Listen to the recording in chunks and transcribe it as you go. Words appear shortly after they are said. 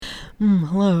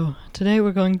Hello. Today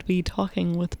we're going to be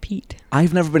talking with Pete.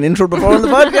 I've never been introed before on the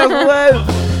podcast. Wow.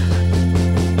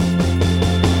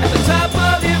 At the top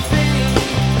of your feet,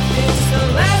 it's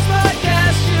the last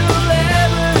podcast you'll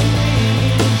ever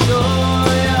need.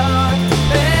 Enjoy our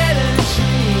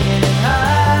fantasy and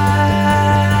high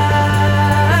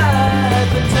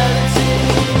fidelity.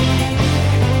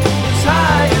 It's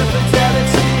higher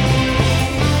fidelity.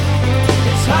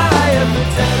 It's higher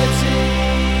fidelity.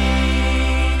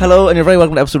 Hello, and you're very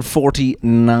welcome to episode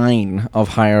 49 of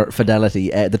Higher Fidelity.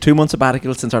 The 2-month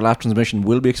sabbatical since our last transmission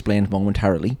will be explained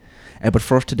momentarily. But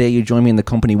first, today you join me in the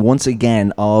company once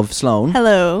again of Sloane.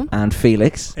 Hello. And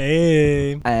Felix.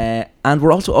 Hey. And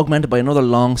we're also augmented by another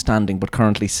long-standing but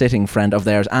currently sitting friend of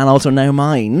theirs, and also now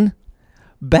mine,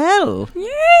 Belle.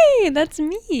 Yay, that's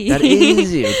me. That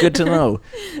is you. Good to know.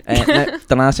 Now,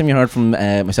 the last time you heard from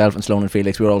myself and Sloane and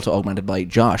Felix, we were also augmented by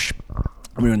Josh.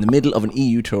 We were in the middle of an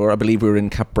EU tour. I believe we were in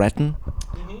Cap Breton.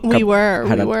 We were.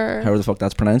 However the fuck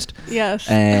that's pronounced.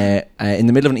 Yes. In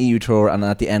the middle of an EU tour and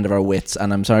at the end of our wits.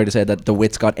 And I'm sorry to say that the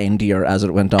wits got endier as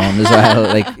it went on as well.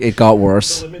 Like, it got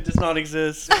worse. The limit does not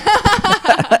exist.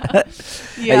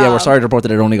 Yeah, we're sorry to report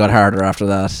that it only got harder after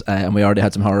that. And we already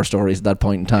had some horror stories at that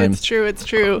point in time. It's true.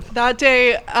 That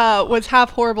day was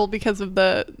half horrible because of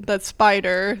the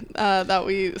spider that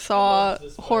we saw,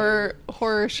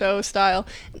 horror show style.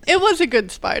 It was a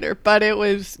good spider, but it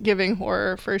was giving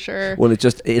horror for sure. Well,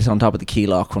 it's on top of the key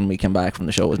lock when we came back from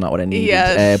the show was not what I needed.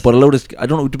 Yes. But a load of, I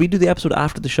don't know, did we do the episode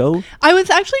after the show? I was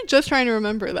actually just trying to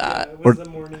remember that. It was the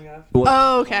morning after.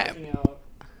 Oh, okay.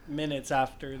 Minutes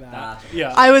after that.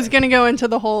 Yeah. I was going to go into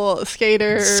the whole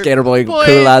skater boy, cool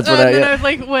lads were there. And then Yeah. I was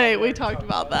like, wait, we talked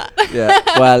about that. Yeah.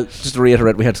 Well, just to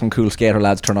reiterate, we had some cool skater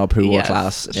lads turn up who were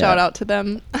class. Shout out to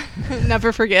them.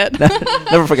 Never forget.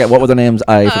 Never forget. What were their names?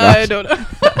 I forgot. I don't know.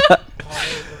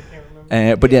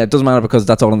 But yeah, it doesn't matter because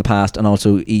that's all in the past, and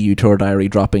also EU Tour Diary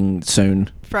dropping soon.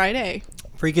 Friday.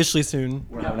 Freakishly soon.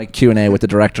 We're having a Q&A with the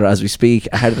director as we speak.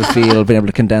 How did it feel being able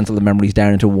to condense all the memories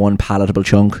down into one palatable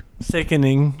chunk?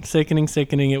 Sickening.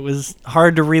 It was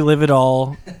hard to relive it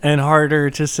all and harder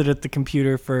to sit at the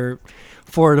computer for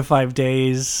 4 to 5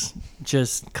 days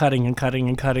just cutting.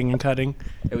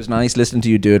 It was nice listening to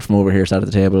you do it from over here, sat at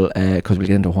the table, because we'll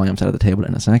get into why I'm sat at the table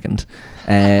in a second.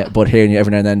 But hearing you every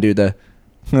now and then do the...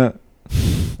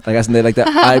 I guess, and they like that.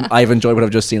 I've enjoyed what I've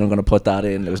just seen. I'm going to put that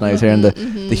in. It was nice hearing the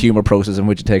humour process in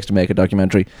which it takes to make a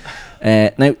documentary.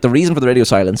 Now, the reason for the radio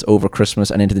silence over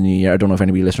Christmas and into the new year, I don't know if any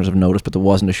of you listeners have noticed, but there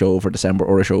wasn't a show for December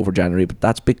or a show for January, but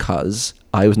that's because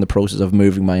I was in the process of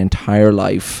moving my entire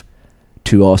life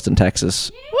to Austin,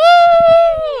 Texas.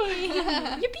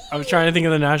 I was trying to think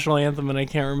of the national anthem and I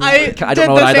can't remember. I don't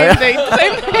know what either.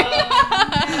 Same thing.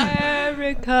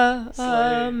 America.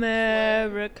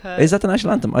 Is that the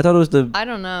national anthem? I thought it was the... I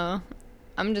don't know.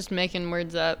 I'm just making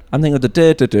words up. I'm thinking of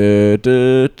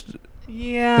the...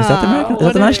 Yeah. Is that the American? Is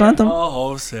that the national anthem?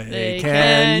 Oh, say, They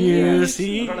can you see?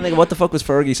 see? I'm trying to think of what the fuck was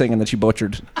Fergie singing that she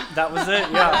butchered. That was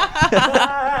it,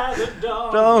 yeah.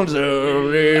 Don't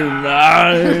do me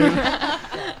right.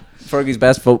 Fergie's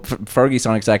best Fergie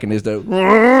Sonic second is the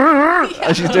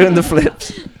and she's doing the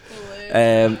flips.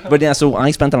 But yeah, so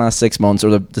I spent the last 6 months,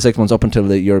 or the 6 months up until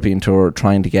the European tour,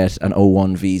 trying to get an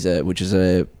O1 visa, which is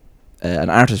an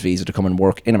artist visa to come and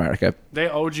work in America. They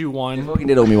owed you one. They fucking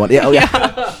did owe me one. Yeah, oh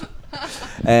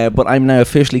yeah. But I'm now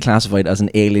officially classified as an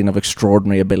alien of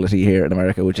extraordinary ability here in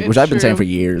America, which I've been saying for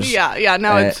years. Yeah.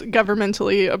 Now it's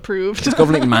governmentally approved. It's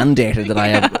government mandated that I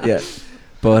am. Yeah.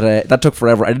 But that took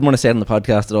forever. I didn't want to say it on the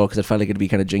podcast at all because it felt like it'd be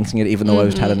kind of jinxing it, even though I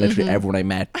was telling literally everyone I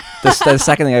met. The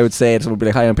second thing I would say to someone would be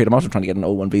like, "Hi, I'm Peter. I'm also trying to get an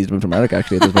O1 visa to move to America,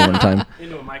 actually, at this moment in time."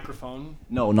 Into a microphone.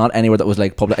 No, not anywhere that was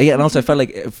like public. Yeah, and also I felt like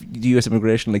if the US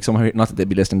immigration, like somehow, not that they'd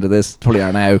be listening to this, probably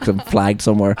are now because I'm flagged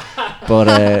somewhere.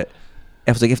 But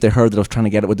I was like, if they heard that I was trying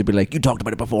to get it, would they be like, "You talked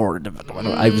about it before"?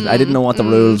 I didn't know what the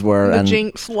rules were. The and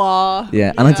jinx law.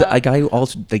 Yeah, and a guy who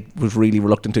also like was really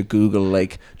reluctant to Google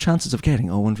like chances of getting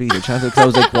O1 visa. Because I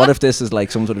was like, what if this is like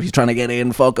some sort of he's trying to get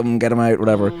in, fuck him, get him out,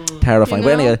 whatever. Terrifying.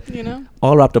 But anyway,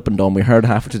 all wrapped up and done. We heard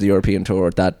halfway to the European tour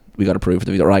that we got approved for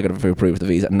the visa, or I got approved for the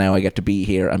visa, and now I get to be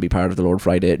here and be part of the Lord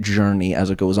Friday journey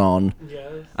as it goes on. Yes.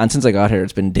 And since I got here,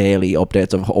 it's been daily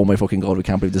updates of, oh my fucking god, we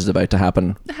can't believe this is about to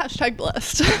happen. Hashtag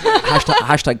blessed.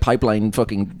 hashtag pipeline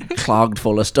fucking clogged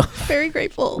full of stuff. Very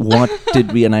grateful. What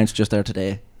did we announce just there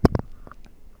today?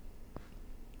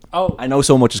 Oh, I know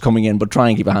so much is coming in, but try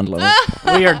and keep a handle on it.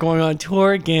 we are going on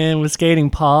tour again with Skating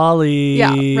Polly.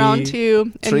 Yeah, round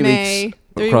 2 in 3 May. weeks.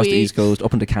 3 across the weeks. East Coast,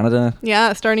 up into Canada.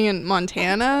 Yeah, starting in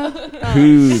Montana.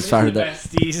 Who's started that?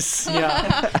 Besties.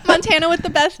 Yeah. Montana with the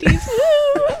besties.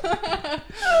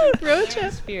 Woo! Road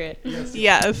trip. Spirit.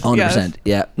 Yes. 100%.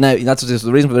 Yeah. Now, that's just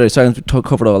the reason for the sorry, to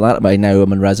cover all that. By now,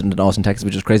 I'm a resident in Austin, Texas,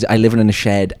 which is crazy. I live in a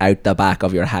shed out the back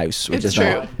of your house, which It's is true.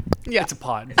 not Yeah. It's a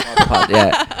pod. pod,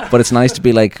 yeah. But it's nice to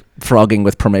be like frogging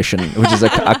with permission, which is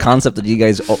a concept that you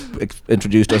guys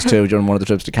introduced us to during one of the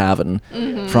trips to Cavan.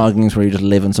 Frogging is where you just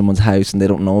live in someone's house and they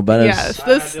don't know about Yes. it.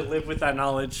 I had to live with that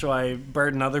knowledge, so I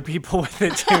burden other people with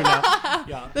it too now.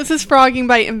 Yeah. This is frogging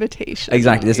by invitation.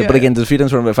 Exactly. This is, Yeah. but again, there's a few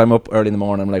times where if I'm up early in the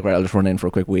morning, I'm like, right, I'll just run in for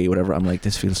a quick wee, whatever. I'm like,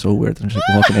 this feels so weird. I'm just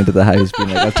like walking into the house, being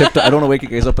like, I don't want to wake you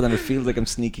guys up, and then it feels like I'm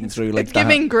sneaking through. Like It's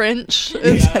giving Grinch.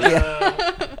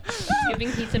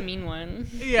 Giving Pete a mean one.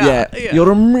 Yeah,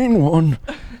 you're a mean one.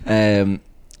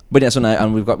 But yeah, so now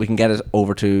and we can get it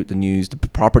over to the news, the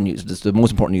proper news. The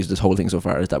most important news of this whole thing so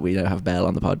far is that we now have Belle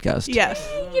on the podcast. Yes.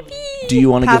 Do you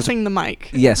want to give us? Passing the mic.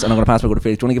 Yes, and I'm going to pass back over to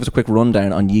Felix. Do you want to give us a quick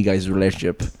rundown on you guys'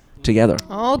 relationship together?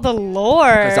 Oh, the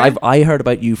lore. 'Cause I heard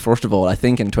about you first of all, I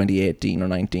think in 2018 or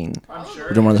 19. I'm sure.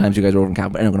 During one of the times you guys were over in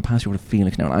Canada. And I'm going to pass you over to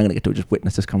Felix now, and I'm going to get to just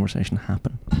witness this conversation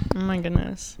happen. Oh my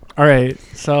goodness. All right.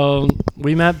 So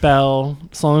we met Belle.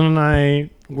 Sloane and I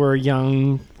were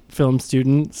young film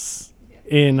students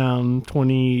in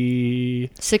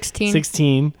 2016.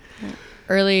 16.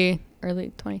 Early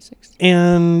 2016.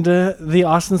 And the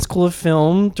Austin School of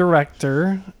Film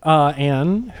director,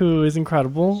 Anne, who is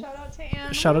incredible.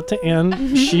 Shout out to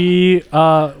Anne. She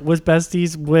was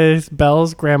besties with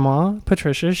Belle's grandma,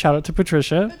 Patricia. Shout out to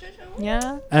Patricia.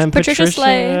 Yeah. And Patricia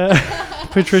Slay.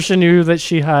 Patricia knew that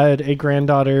she had a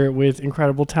granddaughter with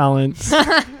incredible talents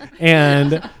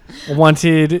and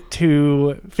wanted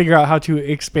to figure out how to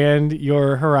expand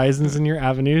your horizons and your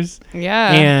avenues.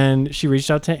 Yeah. And she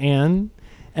reached out to Anne,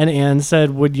 and Anne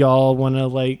said, would y'all want to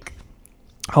like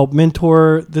help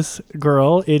mentor this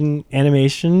girl in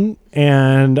animation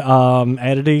and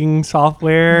editing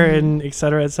software and et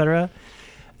cetera, et cetera.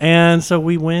 And so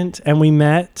we went and we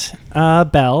met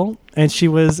Belle, and she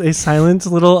was a silent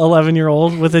little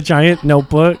 11-year-old with a giant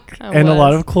notebook and a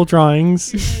lot of cool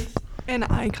drawings. An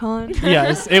icon.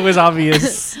 Yes, it was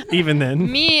obvious even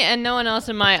then. Me and no one else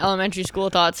in my elementary school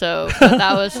thought so, but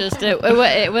that was just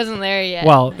it wasn't there yet.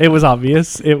 Well, it was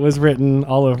obvious. It was written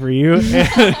all over you.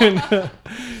 And,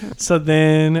 so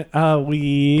then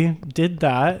we did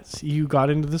that. You got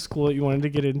into the school that you wanted to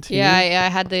get into. Yeah,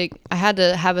 I had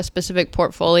to have a specific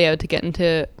portfolio to get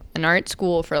into an art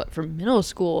school for middle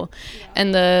school,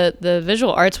 and the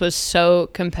visual arts was so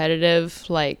competitive.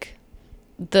 Like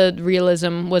the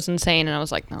realism was insane, and I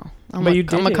was like, no, I'm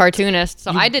a cartoonist,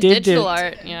 so I did digital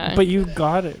art. Yeah, but you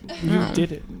got it. You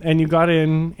did it, and you got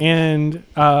in, and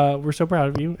we're so proud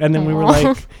of you. And then we were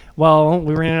like, well,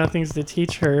 we ran out of things to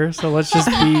teach her, so let's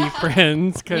just be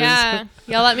friends. Cause yeah.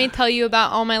 Let me tell you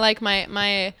about all my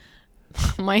my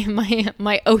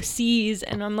OCs,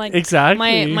 and I'm like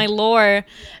exactly my lore,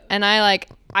 and I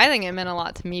think it meant a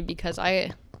lot to me because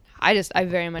I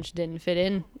very much didn't fit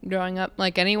in growing up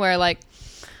like anywhere. Like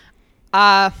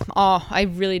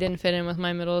I really didn't fit in with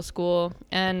my middle school,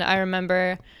 and I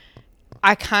remember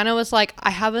I kind of was like,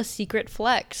 I have a secret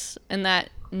flex, and that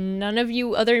none of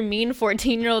you other mean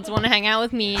 14-year-olds want to hang out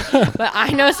with me, but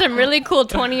I know some really cool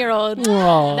 20-year-olds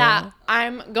that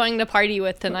I'm going to party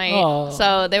with tonight. Aww.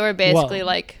 So they were basically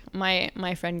like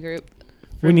my friend group.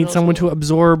 We need someone to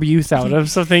absorb youth out of,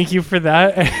 so thank you for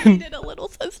that. We And did a little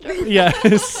sister.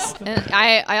 yes. And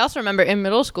I also remember in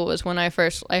middle school was when I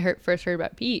first heard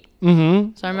about Pete.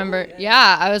 Mm-hmm. So I remember,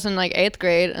 I was in like 8th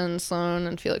grade, and Sloane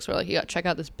and Felix were like, "You got to check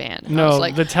out this band." And I was No,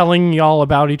 like, the telling y'all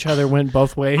about each other went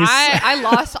both ways. I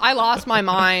lost my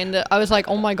mind. I was like,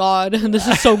 "Oh my god, this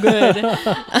is so good."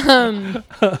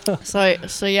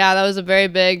 So yeah, that was a very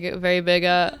big.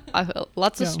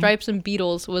 Lots of Stripes and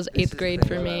Beatles was 8th grade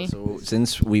for me. So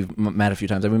since we've met a few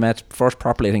times, and we met first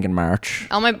properly, I think, in March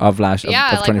On my of last of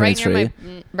like right 2023. near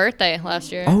my birthday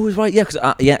last year. Oh, it was right.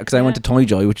 Yeah, because I went to Toy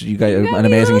Joy, which you guys an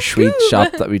amazing sweet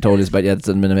shop that we told us about. Yeah, it's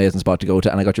an amazing spot to go to,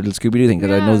 and I got your little Scooby Doo thing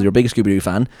because I know that you're a big Scooby Doo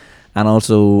fan, and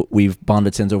also we've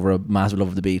bonded since over a massive love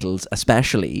of the Beatles,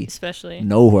 especially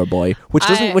Nowhere Boy, which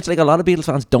like a lot of Beatles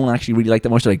fans don't actually really like that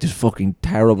much. They're like, this fucking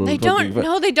terrible. They don't.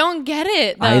 No, they don't get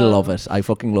it. Though. I love it. I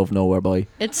fucking love Nowhere Boy.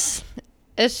 It's.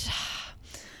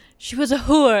 She was a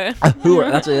whore.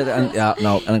 That's it. And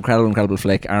an incredible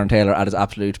flick. Aaron Taylor at his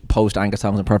absolute post Angus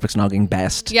Thompson perfect snogging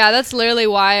best. Yeah, that's literally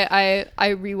why I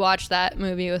rewatched that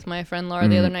movie with my friend Laura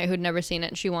the other night, who'd never seen it,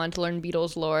 and she wanted to learn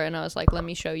Beatles lore, and I was like, let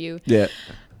me show you. Yeah.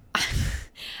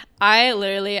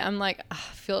 I'm like,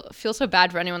 feel so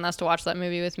bad for anyone that has to watch that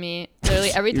movie with me.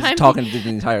 literally every He's time talking the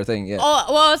entire thing. Yeah. Oh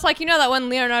well, it's like that one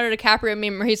Leonardo DiCaprio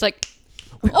meme where he's like,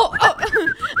 oh.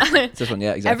 It's this one,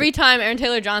 yeah, exactly. Every time Aaron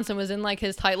Taylor Johnson was in like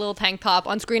his tight little tank top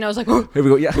on screen, I was like, oh. Here we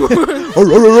go. Yeah.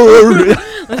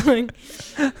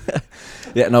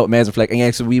 Yeah, no, amazing flick. And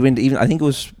yeah, so we went I think it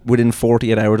was within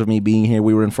 48 hours of me being here,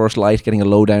 we were in First Light getting a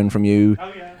lowdown from you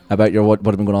about what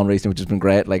had been going on recently, which has been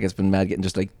great. Like, it's been mad getting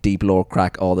just like deep lore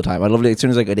crack all the time. I love it. As soon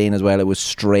as I got in as well, it was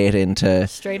straight into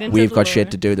we've got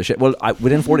shit to do. The shit. Well,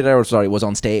 within 48 hours, was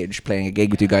on stage playing a gig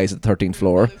with you guys at the 13th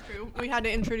floor. That is true. We had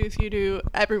to introduce you to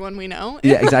everyone we know.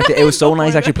 Yeah, exactly. It was so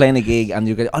nice actually playing a gig, and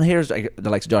you get on here's like, the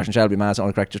likes of Josh and Shelby, Mass,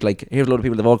 all correct. Just like, here's a load of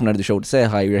people that've all come out of the show to say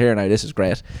hi. You're here now. This is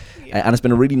great, and it's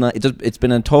been a really nice. It's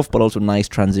been a tough but also nice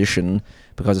transition,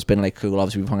 because it's been like cool.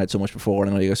 Obviously, we've hung out so much before,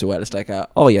 and I know you guys so well. It's like,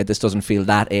 oh yeah, this doesn't feel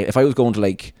that. If I was going to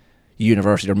like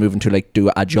university or moving to like do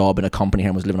a job in a company here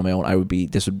and was living on my own, I would be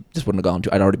this wouldn't have gone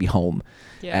to. I'd already be home.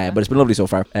 But it's been lovely so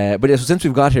far. But yeah, so since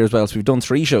we've got here as well, so we've done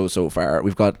 3 shows so far.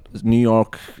 We've got New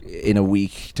York in a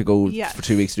week to go for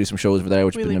 2 weeks to do some shows over there,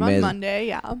 which has been amazing. On Monday,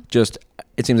 yeah. Just,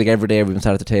 it seems like every day we've been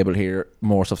sat at the table here,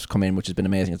 more stuff's come in, which has been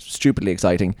amazing. It's stupidly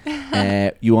exciting.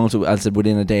 You also, as I said,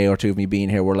 within a day or two of me being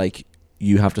here, we're like,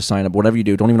 you have to sign up. Whatever you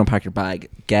do, don't even unpack your bag.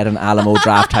 Get an Alamo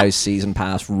Draft House season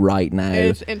pass right now.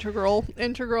 It's integral.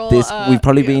 We've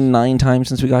probably been 9 times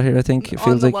since we got here, I think. It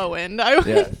feels like low end. I would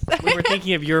say. We were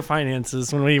thinking of your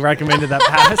finances when we recommended that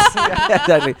pass. Yeah,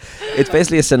 exactly. It's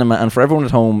basically a cinema, and for everyone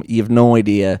at home, you have no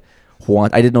idea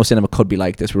what. I didn't know cinema could be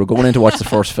like this. We were going in to watch the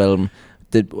first film.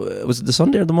 Was it the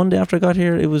Sunday or the Monday after I got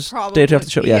here? It was probably day after the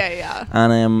show. Yeah.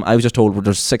 And I was just told, well,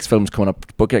 there's 6 films coming up.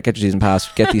 Get your season pass.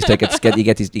 Get these tickets. You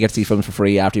get these films for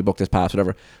free after you book this pass,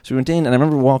 whatever. So we went in, and I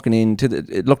remember walking in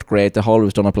it looked great. The hall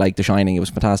was done up like The Shining. It was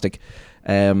fantastic.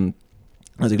 I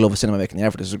was like, love a cinema making the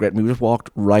effort. This is great. And we just walked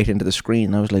right into the screen,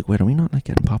 and I was like, wait, are we not like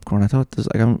getting popcorn? I thought,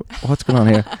 what's going on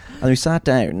here? And we sat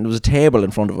down, and there was a table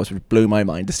in front of us, which blew my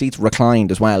mind. The seats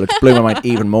reclined as well, which blew my mind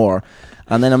even more.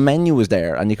 And then a menu was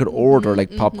there, and you could order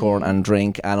like popcorn and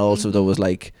drink, and also there was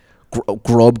like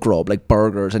grub like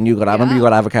burgers, and I remember you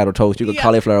got avocado toast, you got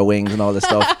cauliflower wings and all this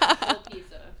stuff.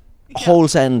 Whole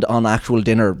send on actual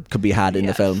dinner could be had in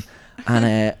the film.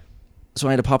 And so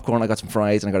I had a popcorn, I got some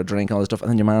fries, and I got a drink and all this stuff. And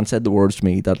then your man said the words to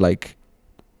me that like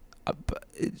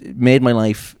it made my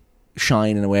life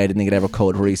shine in a way I didn't think it ever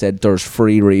could, where he said there's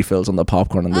free refills on the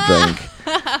popcorn and the drink.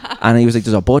 And he was like,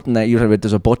 there's a button there.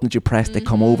 There's a button that you press. They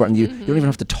come over, and you don't even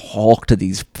have to talk to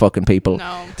these fucking people.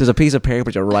 No. There's a piece of paper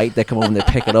that you write. They come over and they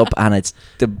pick it up, and it's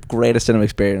the greatest cinema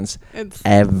experience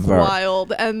ever.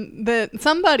 Wild. And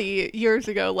somebody years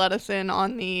ago let us in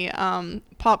on the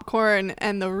popcorn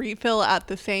and the refill at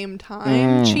the same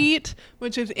time cheat,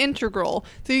 which is integral.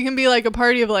 So you can be like a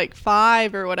party of like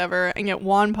 5 or whatever and get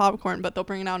 1 popcorn, but they'll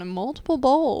bring it out in multiple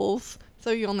bowls. So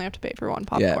you only have to pay for 1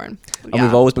 popcorn. Yeah. And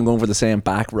we've always been going for the same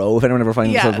back row. If anyone ever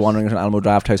finds themselves wandering into an Alamo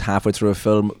Draft House halfway through a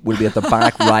film, we'll be at the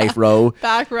back right row.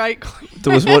 Back right.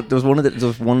 There was one.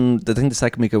 I think the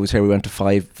second week I was here, we went to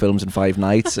 5 films in 5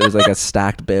 nights. It was like a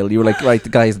stacked bill. You were like, right, the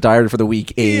guy's diary for the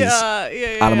week is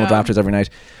Alamo Draft House every night.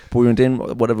 But we went in,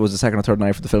 whatever was the second or third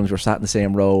night for the films, we were sat in the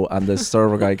same row, and the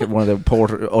server guy, one of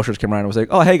the ushers came around and was like,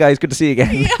 oh, hey guys, good to see you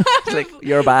again. Yeah, like,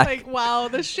 you're back. Like, wow,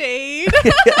 the shade.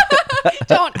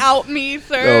 Don't out me,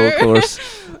 sir. Oh, of course.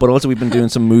 But also we've been doing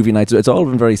some movie nights. It's all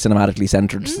been very cinematically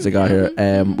centered since I got here.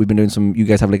 We've been doing you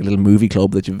guys have like a little movie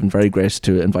club that you've been very great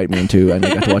to invite me into, and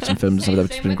I got to watch some films and stuff,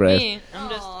 which has been great. I'm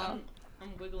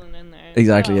wiggling in there.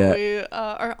 Exactly, yeah. We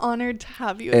are honored to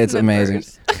have you. It's amazing.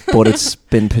 But it's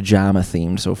been pajama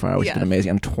themed so far, which has been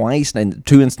amazing. And twice, in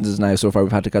 2 instances now so far,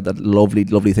 we've had to get that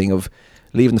lovely thing of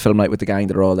leaving the film night with the gang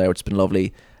that are all there, which has been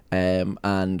lovely,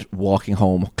 and walking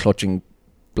home, clutching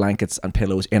blankets and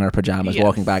pillows in our pajamas,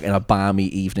 walking back in a balmy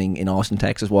evening in Austin,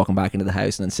 Texas, walking back into the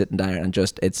house and then sitting down, and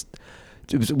just it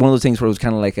was one of those things where it was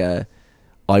kind of like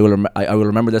I will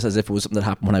remember this as if it was something that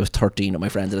happened when I was 13 at my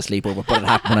friends at a sleepover, but it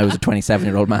happened when I was a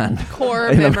 27-year-old man.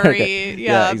 Core memory,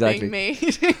 exactly. being made.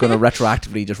 Going to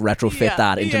retroactively just retrofit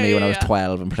that into me when I was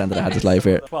 12 and pretend that I had this life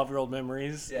here. 12-year-old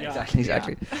memories.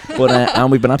 Exactly. But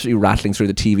and we've been absolutely rattling through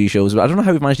the TV shows. I don't know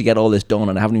how we've managed to get all this done,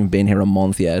 and I haven't even been here a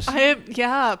month yet.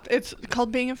 It's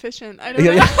called being efficient. I don't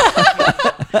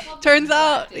know. Turns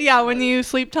out, when you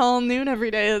sleep till noon every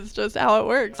day, it's just how it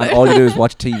works. And all you do is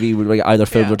watch TV, with either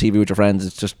films or TV with your friends.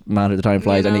 It's just mad how the time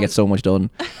flies, and you get so much done.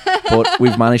 But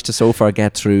we've managed to so far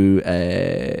get through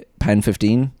Pen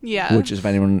 15, which is, if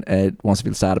anyone wants to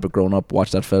feel sad about growing up,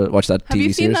 watch that TV series. Have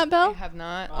you seen that, Belle? I have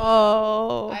not.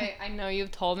 Oh. I know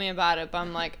you've told me about it, but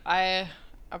I'm like,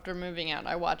 after moving out,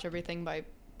 I watch everything by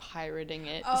pirating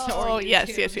it. Oh, yes.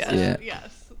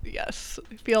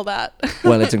 Feel that.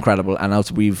 Well, it's incredible. And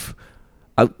also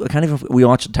I can't even. We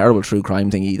watched a terrible true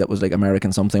crime thingy that was like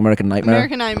American Nightmare.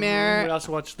 American Nightmare. We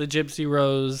also watched the Gypsy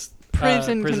Rose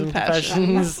Prison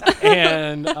Confessions.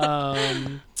 And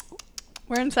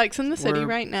we're in Sex in the City we're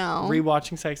right now.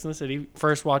 rewatching Sex in the City.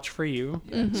 First watch for you.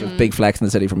 So it's big flex in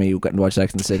the city for me. You getting to watch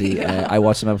Sex in the City. I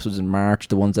watched some episodes in March.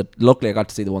 The ones that luckily I got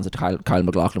to see the ones that Kyle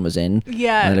MacLachlan was in.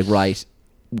 Yeah. And I'm like, right,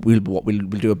 we'll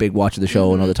do a big watch of the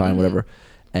show another time, whatever.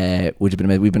 Which has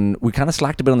been amazing. We kind of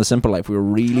slacked a bit on the Simple Life. We were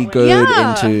really good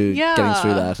into getting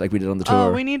through that, like we did on the tour.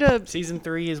 Oh, we need a Season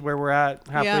 3 is where we're at,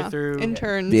 halfway through.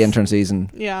 interns. The intern season.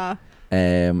 Yeah.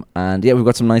 And yeah, we've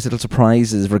got some nice little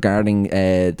surprises regarding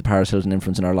the Paris Hilton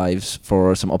influence in our lives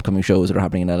for some upcoming shows that are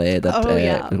happening in LA that are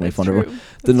going to be fun.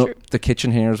 The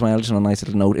kitchen here as well, just on a nice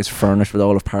little note, is furnished with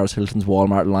all of Paris Hilton's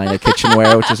Walmart line of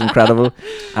kitchenware, which is incredible,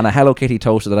 and a Hello Kitty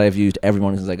toaster that I've used every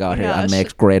morning since I got here and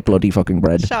makes great bloody fucking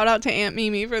bread. Shout out to Aunt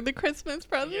Mimi for the Christmas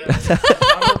present. Shout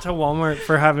out to Walmart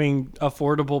for having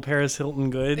affordable Paris Hilton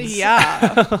goods.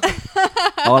 Yeah.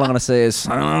 All I'm going to say is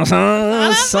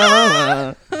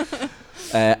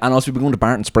and also we've been going to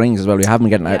Barton Springs as well. We haven't been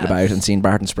getting out and about and seen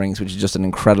Barton Springs, which is just an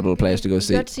incredible place to go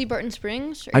see. You got to see Barton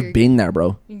Springs? I've been there,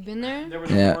 bro. You've been there? There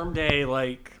was a warm day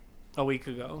like a week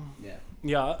ago. Yeah.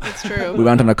 It's true. We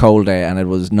went on a cold day and it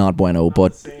was not bueno,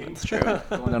 but It's true.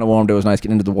 going on a warm day was nice,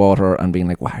 getting into the water and being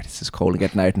like, wow, this is cold, and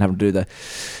getting out and having to do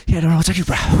no, it's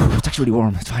actually really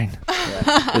warm, it's fine.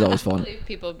 It's always fun.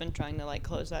 People have been trying to like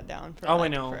close that down for I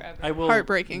know. forever. I will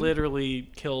Heartbreaking. literally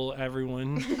kill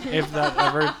everyone if that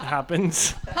ever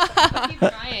happens. Keep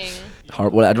trying.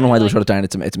 Well, I don't know why they shut it down.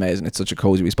 It's amazing. It's such a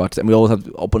cozy wee spot, and we always have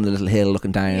up on the little hill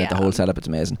looking down at the whole setup. It's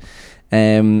amazing.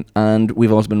 And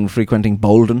we've also been frequenting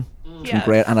Bolden. It's been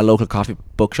great, and a local coffee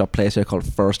bookshop place here called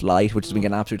First Light, which has been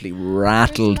getting absolutely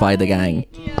rattled by the gang.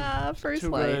 Yeah, First Too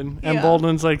Light. good. And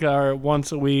Bolden's like our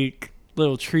once a week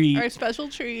little treat. Our special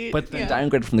treat. But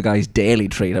Downgraded from the guy's daily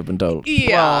treat, I've been told.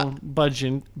 Yeah. Well,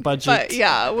 budget. But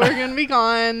yeah, we're going to be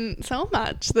gone so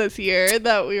much this year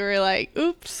that we were like,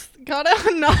 oops,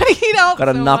 gotta not eat out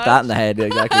Gotta so knock much. that in the head,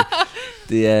 exactly.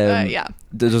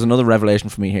 There's another revelation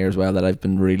for me here as well that I've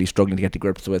been really struggling to get to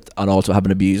grips with, and also have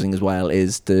been abusing as well,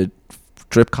 is the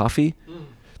drip coffee.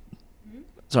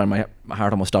 Sorry, my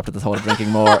heart almost stopped at the thought of drinking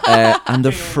more. And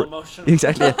the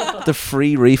the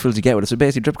free refills you get with it. So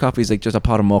basically, drip coffee is like just a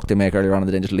pot of muck they make earlier on in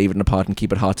the day, and just leave it in a pot and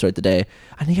keep it hot throughout the day,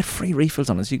 and you get free refills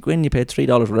on it. So you go in, you pay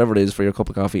 $3, whatever it is, for your cup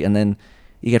of coffee, and then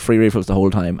you get free refills the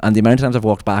whole time. And the amount of times I've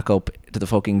walked back up to the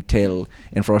fucking till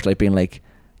in First Light being like,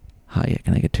 hi,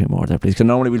 can I get 2 more there, please? Because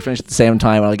normally we'd finish at the same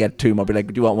time and I'll get 2 more. Be like,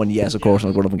 do you want one? Yes, of course. And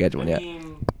I'll go up and get you one. I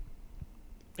mean,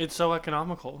 it's so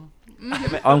economical.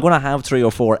 I'm going to have 3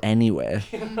 or 4 anyway.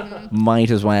 Might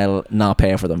as well not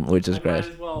pay for them, which is great.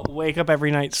 Might as well wake up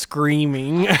every night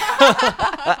screaming.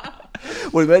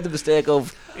 We made the mistake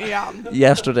of Yeah.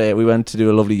 yesterday. We went to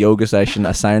do a lovely yoga session,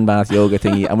 a sound bath yoga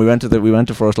thingy, and we went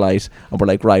to First Light, and we're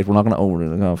like, right, we're not going to order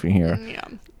the coffee here. Yeah.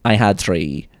 I had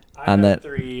 3. I had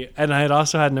 3, and I had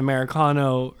also had an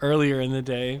Americano earlier in the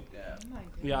day.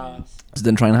 Yeah. So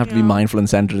then trying to have to be mindful and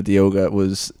centered at the yoga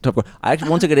was tough. I actually,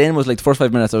 once I got in, was like the first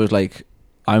 5 minutes I was like,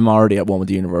 I'm already at one with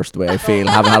the universe the way I feel.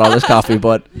 Haven't had all this coffee,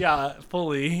 but Yeah,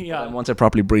 fully. Yeah. once I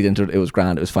properly breathed into it, it was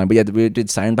grand. It was fine. But yeah, we did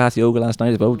sound bath yoga last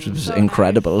night as well, which was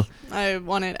incredible. I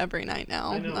want it every night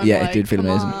now. I'm Yeah, it like, did feel come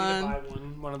amazing. on. Buy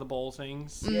one of the bowl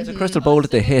things. It's a crystal bowl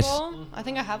that they hit, I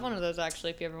think I have one of those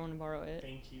actually. If you ever want to borrow it.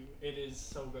 Thank you. It is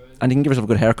so good. and you can give yourself a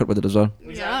good haircut with it as well.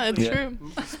 Yeah, it's true.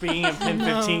 Speaking of pin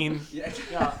 15.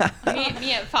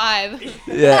 me at 5.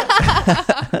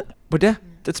 Yeah. But yeah,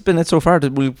 it's so far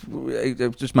that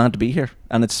we've just meant to be here,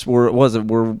 and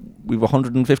we've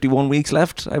 151 weeks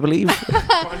left, I believe.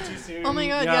 Oh my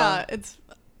god, yeah.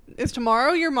 Is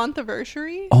tomorrow your month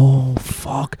anniversary? Oh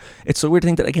fuck! It's so weird to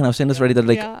think that, again, I was saying this already, that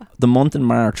like the month in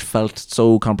March felt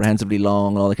so comprehensively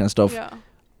long and all that kind of stuff. Yeah.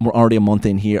 We're already a month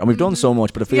in here, and we've done so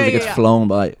much, but it feels like it's flown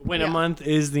by. When a month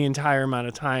is the entire amount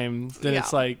of time, then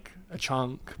it's like a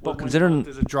chunk. But considering- when a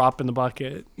month is a drop in the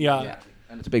bucket. Yeah.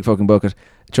 And it's a big fucking bucket.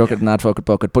 Chuck it in that fucking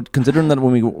bucket. But considering that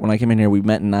when I came in here, we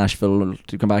met in Nashville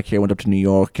to come back here, went up to New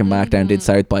York, came back down, did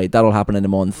South by. That all happened in a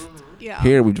month. Yeah.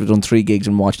 Here we've done 3 gigs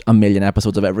and watched a million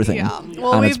episodes of everything. Yeah.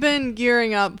 Well, And we've been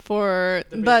gearing up for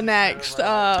the next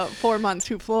 4 months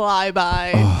to fly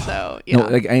by. So yeah.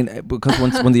 No, because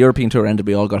when the European tour ended,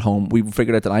 we all got home. We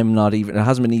figured out that it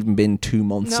hasn't even been 2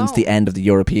 months since the end of the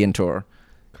European tour.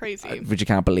 Crazy. Which you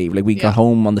can't believe. Like, we got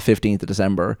home on the 15th of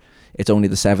December. It's only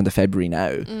the 7th of February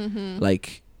now.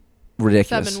 Like,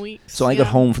 ridiculous. 7 weeks. So I got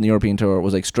home from the European tour,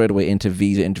 was like straight away into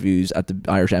visa interviews at the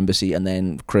Irish Embassy, and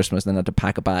then Christmas, and then had to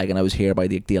pack a bag, and I was here by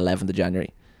the 11th of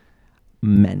January.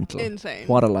 Mental. Insane.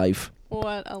 What a life.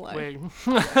 What a life. Wait.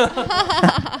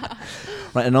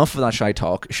 Right, enough of that shy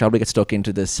talk. Shall we get stuck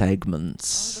into the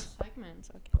segments? The segments.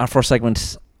 Okay. Our first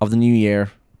segment of the new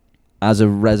year, as a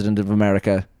resident of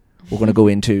America, we're going to go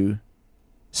into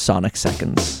Sonic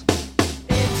Seconds.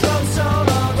 Intro solo,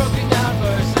 broken down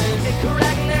verses,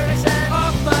 incorrect lyrics and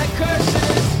off my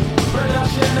curses,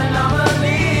 production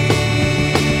anomalies.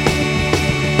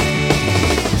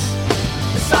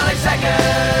 Sonic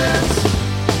Seconds.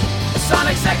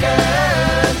 Sonic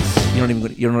Seconds.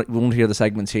 You won't hear the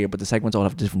segments here, but the segments all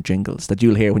have different jingles that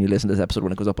you'll hear when you listen to this episode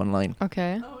when it goes up online.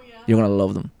 Okay. Oh, yeah. You're going to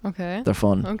love them. Okay. They're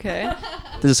fun. Okay.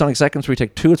 This is Sonic Seconds where we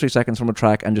take 2 or 3 seconds from a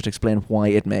track and just explain why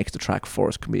it makes the track for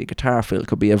us. Could be a guitar fill,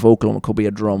 could be a vocal, could be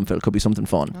a drum fill, could be something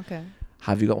fun. Okay.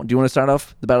 Have you got one? Do you want to start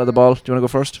off? The Belle of the Ball? Do you want to go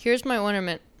first? Here's my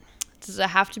wonderment. Does it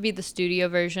have to be the studio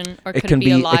version, or It could can it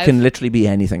be a live? It can literally be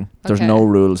anything. There's Okay. no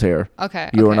rules here. Okay.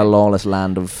 You're in okay. a lawless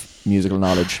land of musical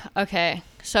knowledge. Okay.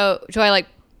 So do I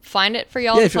find it for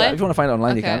y'all Yeah, to if you play? want to find it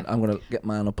online, you Okay. can. I'm going to get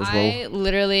mine up as I well.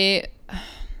 literally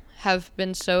have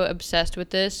been so obsessed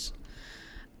with this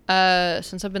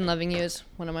since I've been loving you is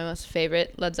one of my most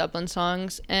favorite Led Zeppelin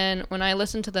songs. And when I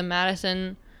listened to the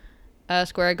Madison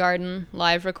Square Garden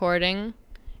live recording,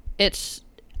 it's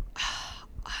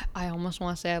I almost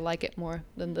want to say I like it more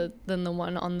than the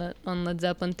one on Led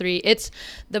Zeppelin 3. It's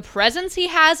the presence he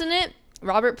has in it.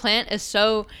 Robert Plant is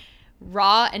so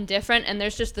raw and different, and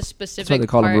there's just the specific That's why they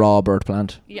call him part- Robert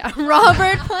Plant. Yeah,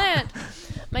 Robert Plant,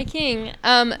 my king.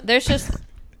 There's just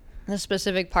the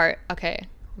specific part. Okay,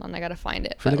 hold on, I gotta find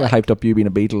it. I feel But, like I hyped up you being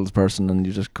a Beatles person and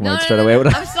you just come no, out no, straight no, away no, with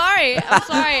it. I'm sorry.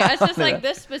 It's just like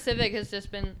this specific has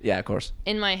just been Yeah, of course.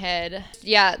 in my head.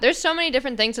 Yeah, there's so many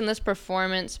different things in this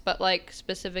performance, but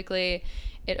specifically,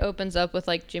 it opens up with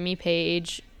Jimmy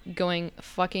Page going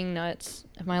fucking nuts.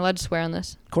 Am I allowed to swear on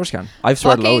this? Of course you can. I've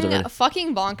swear loads already.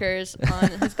 Fucking bonkers on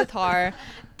his guitar,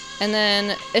 and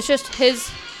then it's just his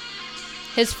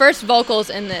first vocals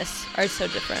in this are so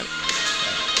different.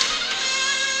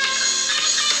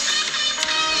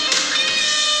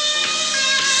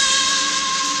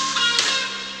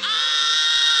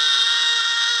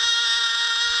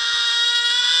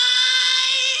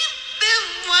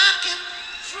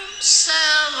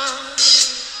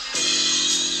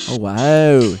 Oh,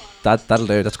 wow. That'll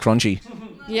do. That's crunchy.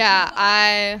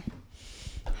 Yeah,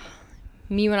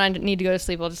 me when I need to go to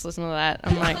sleep, I'll just listen to that.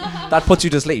 I'm like, That puts you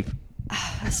to sleep.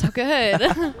 that's so good.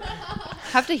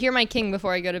 Have to hear my king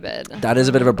before I go to bed. That is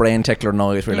a bit of a brain tickler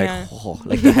noise where you're Yeah. like, oh,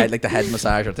 like the head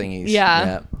massager thingies.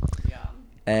 Yeah.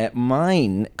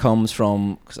 Mine comes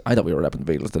from, cause I thought we were rapping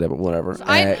the Beatles today, but whatever.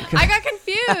 I got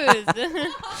confused.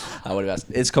 I would have asked.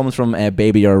 It comes from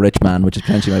Baby You're a Rich Man, which is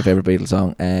potentially my favourite Beatles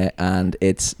song. And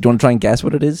it's, do you want to try and guess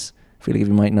what it is? I feel like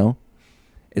you might know.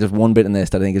 There's one bit in this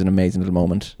that I think is an amazing little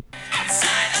moment.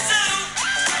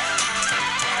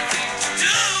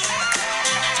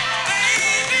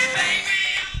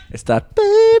 It's that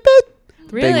baby.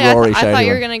 Really, Big I Rory thought shouting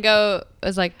you were one. gonna go. It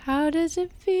was like, how does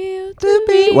it feel to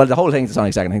be? Well, the whole thing's a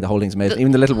Sonic Second. I think the whole thing's amazing.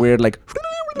 Even the little weird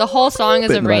The whole song is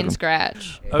bit a in the brain background.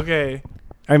 scratch. Okay.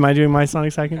 Am I doing my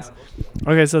Sonic Seconds?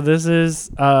 Okay, so this is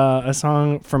a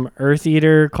song from Earth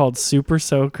Eater called Super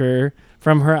Soaker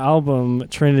from her album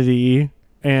Trinity,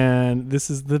 and this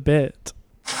is the bit.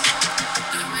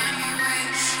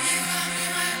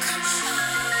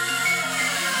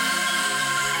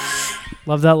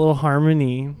 Love that little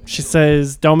harmony. She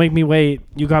says, "Don't make me wait.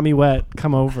 You got me wet.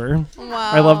 Come over."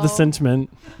 Wow. I love the sentiment.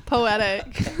 Poetic.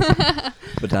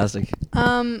 fantastic.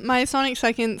 My Sonic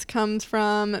Seconds comes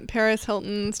from Paris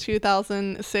Hilton's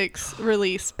 2006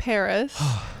 release, Paris.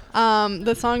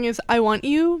 The song is "I Want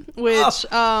You," which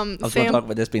I was going to talk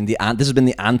about this being this has been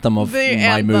the anthem of The my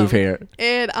anthem. move here.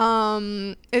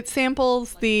 It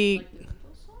samples the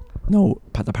No,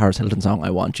 the Paris Hilton song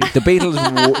 "I Want You." The Beatles,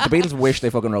 the Beatles wish they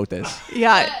fucking wrote this.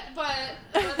 yeah. But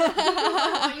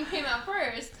you came out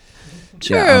first.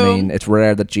 True. Yeah, I mean, it's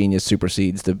rare that genius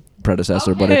supersedes the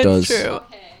predecessor, but it It's does. true.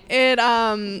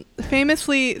 It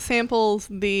famously samples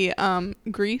the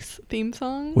Grease theme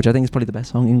song. Which I think is probably the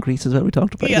best song in Greece as well. We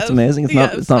talked about it. Yes, It's amazing. It's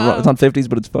yes, not 50s,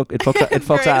 but it fucks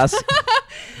Great. ass.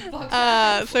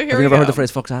 So here Have we you go. never heard the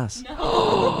phrase "fucks ass"?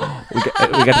 we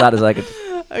get to that in a second.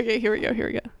 Okay, here we go.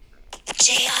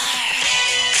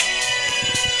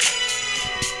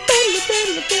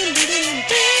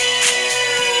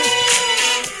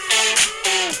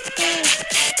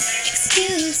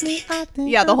 Excuse me.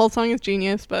 Yeah, the whole song is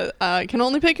genius, but I can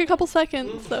only pick a couple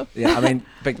seconds. So Yeah, I mean,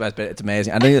 pick the best bit. It's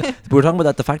amazing. And then, we were talking about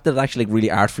that. The fact that it actually really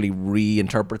artfully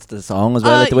reinterprets the song as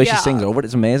well, like the way she yeah. sings over it,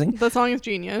 is amazing. the song is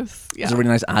genius. Yeah. There's a really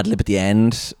nice ad lib at the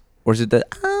end. or is it the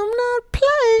I'm not playing?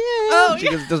 Oh, She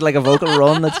does like a vocal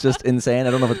run that's just insane.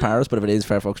 I don't know if it's Paris, but if it is,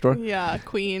 Fair Folk Store. Yeah,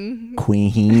 Queen.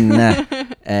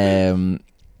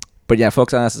 But yeah,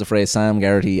 Folks Ass is a phrase. Sam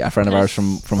Garrity, a friend of ours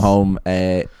from home,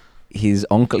 his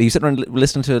uncle, he was sitting around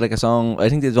listening to like a song. I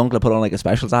think his uncle had put on like a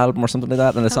specials album or something like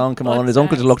that, and the song came on, and his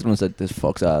uncle just looked at him and said, "This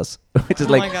fucks ass," which is Oh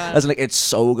like, my God. that's like, it's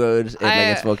so good. It's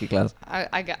folky class.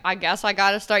 I guess I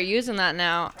gotta start using that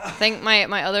now. I think my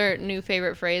other new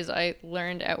favorite phrase I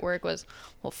learned at work was,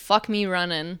 "Well, fuck me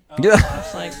running." Yeah,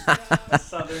 It's like,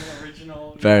 Southern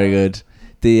original. very good.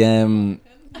 The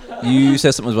you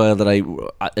said something as well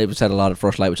that it was said a lot at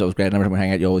First Light, which I was great. And every time we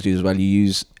hang out, you always use as well. You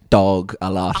use dog a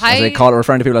lot. As I call it,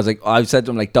 referring to people, I was like, I've said to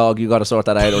them like, dog, you got to sort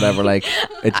that out or whatever. Like,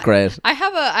 it's great. I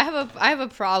have a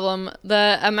problem.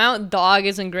 The amount dog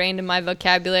is ingrained in my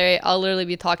vocabulary. I'll literally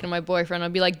be talking to my boyfriend. I'll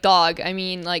be like, dog. I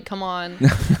mean, like, come on.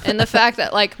 And the fact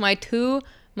that like my two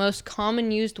most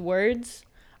common used words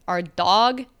are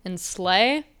dog and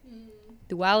slay.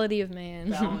 Duality of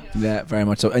man. Yeah, very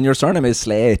much so. And your surname is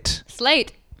Slate.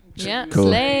 Slate. Yeah, Cool.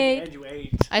 slate. And you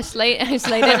ate. I slayed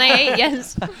and I ate,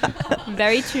 yes.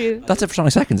 Very true. That's it for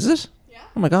Sonic Seconds, is it? Yeah.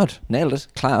 Oh my god, nailed it.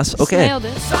 Class. Okay. Nailed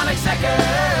it. Sonic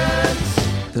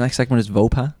Seconds. The next segment is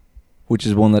Vopa, which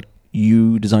is one that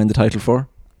you designed the title for.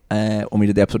 When we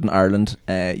did the episode in Ireland,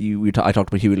 I talked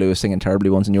about Huey Lewis singing terribly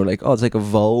once, and you were like, "Oh, it's like a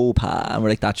Vopa," and we're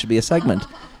like, "That should be a segment."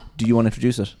 Do you want to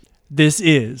introduce it? This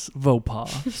is Vopa.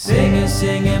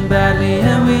 Singing badly,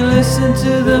 and we listen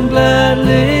to them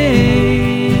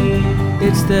gladly.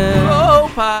 It's the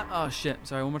Vopa. Oh shit!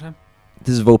 Sorry, one more time.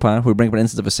 This is Vopa, where we bring up an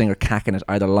instance of a singer cacking it,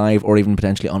 either live or even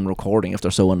potentially on recording if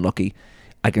they're so unlucky.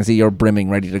 I can see you're brimming,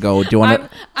 ready to go. Do you want to?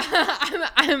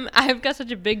 I've got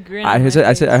such a big grin. I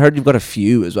heard you've got a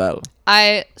few as well.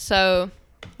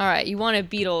 All right, you wanted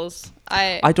Beatles.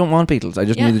 I don't want Beatles. I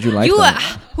just knew that you liked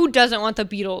them. Who doesn't want the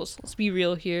Beatles? Let's be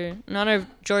real here. In honor of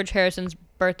George Harrison's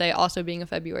birthday also being a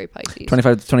February Pisces.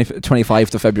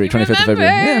 25th of February, 25th of February.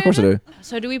 Yeah, of course I do.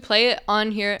 So do we play it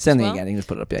on here? Send as me well? again. You can just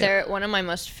put it up. Yeah. They're one of my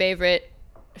most favorite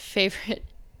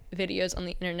videos on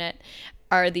the internet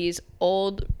are these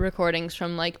old recordings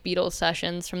from like Beatles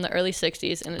sessions from the early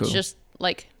 60s, and it's Cool. just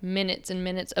like minutes and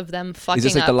minutes of them fucking Is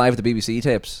this like up. the live at the BBC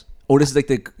tapes? Oh, this is like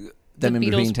them in Beatles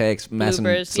between takes, messing,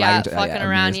 bloopers, yeah, slagging fucking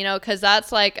around, you know, because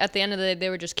that's like at the end of the day they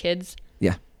were just kids.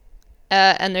 Yeah.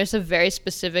 And there's a very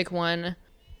specific one.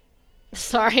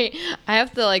 Sorry, I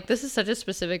have to like. This is such a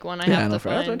specific one. I have to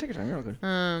find. Take your time. You're all good.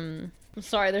 I'm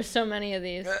sorry. There's so many of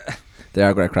these. They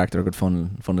are great crack. They're a good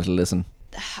fun little listen.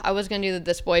 I was gonna do the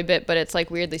This Boy bit, but it's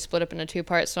like weirdly split up into two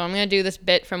parts. So I'm gonna do this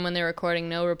bit from when they're recording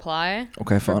No Reply.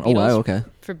 Okay, fun. for Oh wow. Beatles- Okay.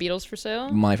 For Beatles for Sale.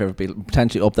 My favorite Beatles,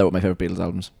 potentially up there with my favorite Beatles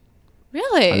albums.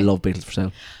 Really? I love Beatles for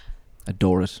Sale.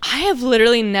 Adore it. I have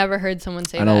literally never heard someone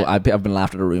say I know. that. I've been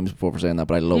laughed at the rooms before for saying that,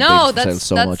 but I love No, Beatles for Sale that's-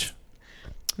 so that's- much.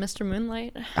 Mr.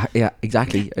 Moonlight. Yeah,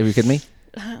 exactly. Are you kidding me?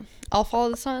 I'll Follow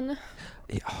the Sun.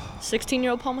 Yeah.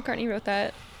 16-year-old Paul McCartney wrote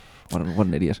that. What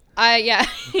an idiot. Yeah.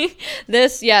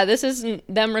 This is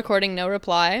them recording No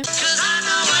Reply.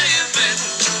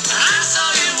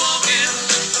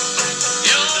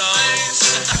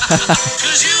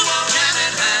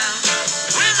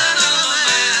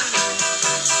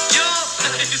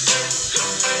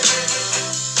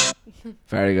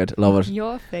 Very good. Love it.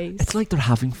 Your face. It's like they're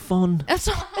having fun.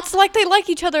 It's like they like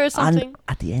each other or something. And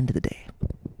at the end of the day,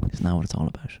 it's not what it's all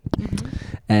about.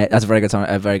 That's a very good song.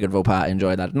 A very good Vopa. I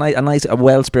enjoyed that. A nice,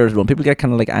 well-spirited one. People get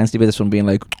kind of like angsty with this one, being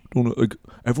like,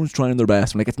 everyone's trying their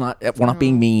best. I'm like, it's not. We're not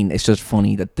being mean. It's just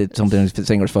funny that sometimes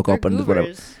singers fuck They're up and whatever.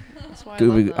 goobers. That's why I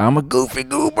love them. I'm a goofy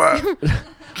goober.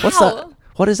 What's that?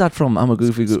 What is that from? I'm a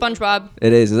goofy goober. SpongeBob.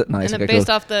 It is it? Nice. And Okay, it's based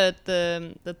cool. off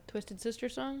the Twisted Sister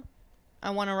song. I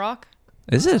Wanna Rock.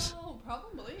 Is it? Oh,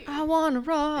 probably. I wanna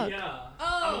rock.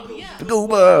 Oh, yeah.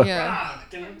 Goober. Yeah.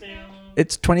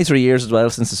 It's 23 years as well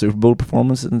since the Super Bowl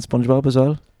performance in SpongeBob as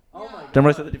well. Oh my Remember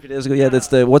I said that a few days ago? Yeah, that's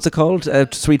the, what's it called?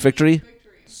 Sweet Victory.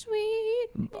 Sweet.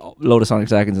 Load of Sonic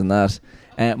Seconds in that.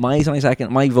 My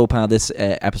Vopa this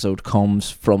episode comes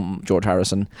from George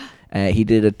Harrison. He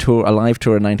did a live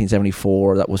tour in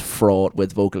 1974 that was fraught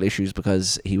with vocal issues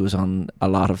because he was on a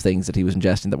lot of things that he was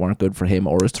ingesting that weren't good for him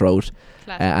or his throat,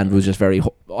 and was just very,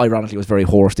 ironically, was very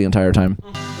hoarse the entire time.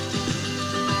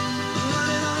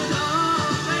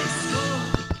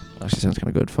 Actually sounds kind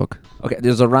of good. Fuck. Okay,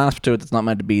 there's a rasp to it that's not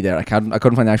meant to be there. I couldn't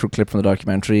find the actual clip from the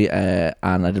documentary, and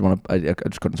I didn't want to. I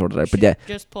just couldn't sort it out. But yeah,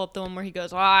 Just pull up the one where he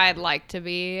goes, I'd like to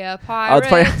be a oh, pirate.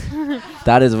 it's probably,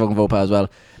 that is a fucking Vopa as well.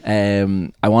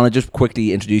 I want to just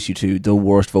quickly introduce you to the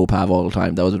worst Vopa of all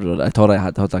time. That was I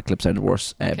thought that clip sounded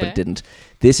worse, but Okay. it didn't.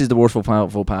 This is the worst Vopa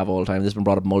of all time. This has been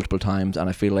brought up multiple times, and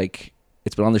I feel like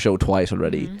It's been on the show twice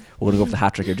already. We're going to go for the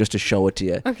hat trick here just to show it to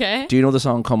you. Okay. Do you know the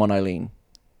song Come On Eileen?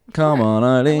 Come on,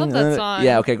 Eileen. I love that song.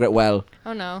 Yeah, okay, great. Well,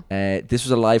 Oh no. this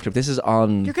was a live clip. This is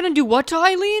on... You're gonna do what to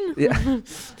Eileen? Yeah,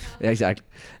 yeah, exactly.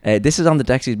 This is on the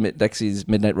Dexy's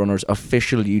Midnight Runners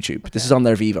official YouTube. This is on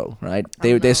their Vivo, right?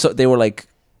 They were like,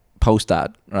 post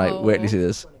that, right? Oh. Wait till you see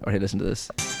this. Or hey, listen to this.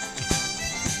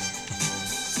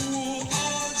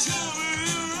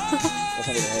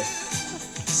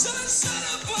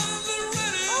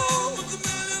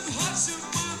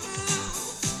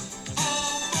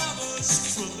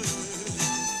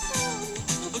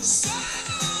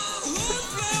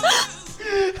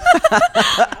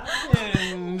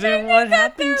 And what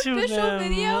happened to Official them?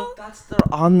 video? They're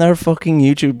on their fucking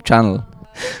YouTube channel.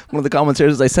 One of the comments here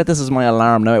is, I set this as my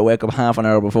alarm. Now I wake up half an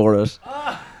hour before it.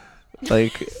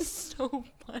 Like, So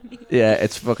funny. yeah,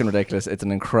 it's fucking ridiculous. It's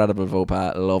an incredible faux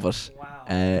pas. Love it.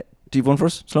 Wow. Do you have one for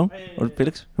us, Sloane? Or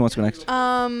Felix? Who wants to go next?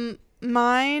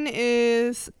 Mine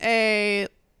is a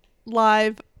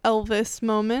live Elvis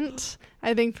moment.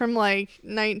 I think from like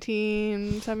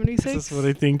 1976. Is this what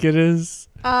I think it is?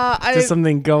 I Does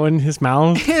something go in his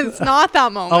mouth? it's not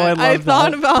that moment. I love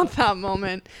thought that. about that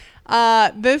moment.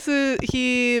 This is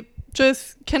he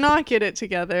just cannot get it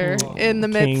together in the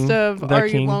midst King. of The Are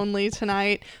king. You Lonely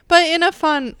Tonight, but in a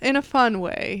fun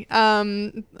way.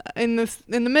 In the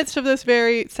midst of this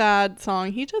very sad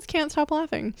song, he just can't stop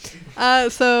laughing.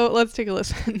 So let's take a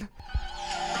listen.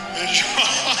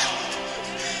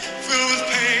 Filled with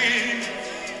pain,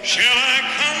 shall I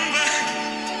come back?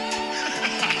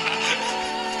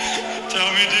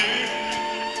 Tell me, dear,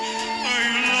 are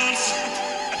you lonesome?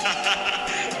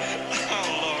 Oh,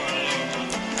 Lord,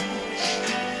 Lord.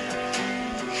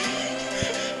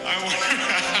 I wonder.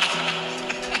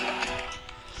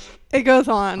 It goes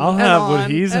on. I'll and have on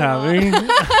what he's and on.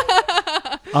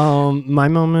 having. My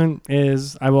moment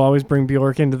is I will always bring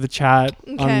Bjork into the chat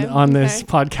on this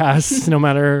podcast, no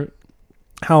matter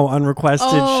how unrequested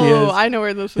she is. I know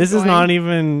where this is This going. is not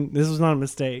even. This was not a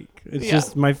mistake. It's Yeah.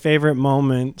 just my favorite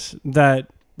moment that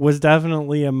was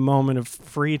definitely a moment of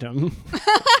freedom,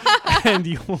 and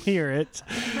you will hear it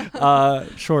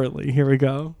shortly. Here we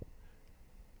go.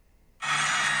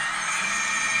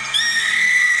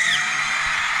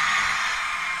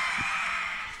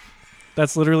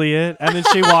 That's literally it. And then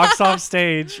she walks off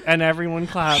stage and everyone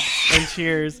claps and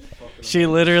cheers. She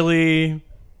literally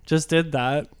just did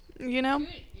that. You know?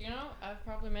 You know, I've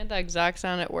probably made that exact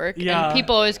sound at work. Yeah. And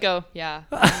people always go, yeah.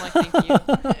 I'm like, thank you.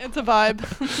 It's a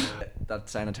vibe. That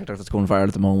sound on TikTok that's going viral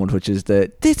at the moment, which is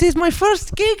this is my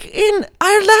first gig in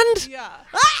Ireland. Yeah.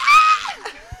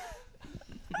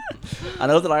 I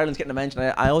know that Ireland's getting a mention.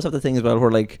 I always have the thing as well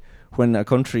where like when a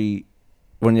country,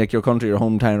 when like your country, your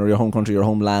hometown, or your home country, your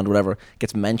homeland, whatever,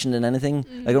 gets mentioned in anything.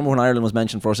 Like I remember when Ireland was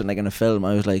mentioned first in like in a film,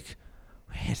 I was like,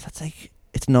 wait, that's like,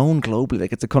 it's known globally.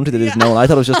 Like it's a country that is known. I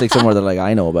thought it was just like somewhere that like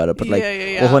I know about it, but like,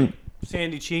 Yeah. well, when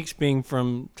Sandy Cheeks being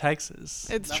from Texas.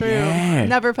 It's true. Yeah.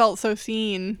 Never felt so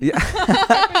seen.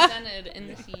 Represented in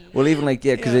the scene. well, even like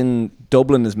because in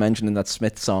Dublin is mentioned in that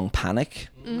Smith song "Panic,"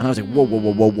 and I was like,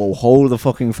 whoa, hold the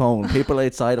fucking phone. People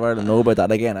outside of Ireland know about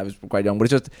that. Again, I was quite young,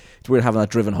 but it's weird having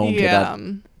that driven home to that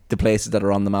the places that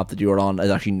are on the map that you are on is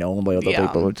actually known by other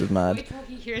people, which is mad. Wait till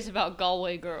he hears about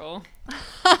Galway Girl.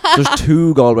 There's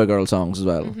 2 Galway Girl songs as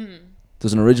well.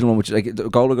 There's an original one which like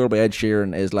Galway Girl by Ed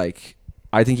Sheeran is like,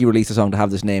 I think he released a song to have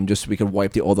this name just so we could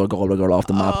wipe the other Galway Girl off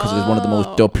the map because it is one of the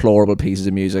most deplorable pieces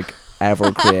of music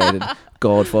ever created.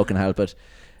 God fucking help it.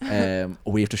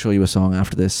 We have to show you a song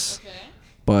after this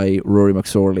by Rory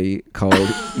McSorley called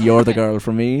 "You're the Girl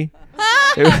for Me."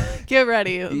 Get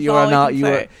ready. That's You all are I not. can You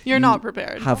say. are. You're not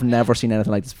prepared. Have never seen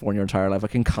anything like this before in your entire life. I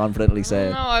can confidently say.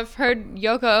 No, I've heard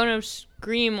Yoko Ono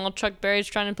scream while Chuck Berry's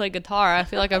trying to play guitar. I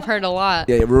feel like I've heard a lot.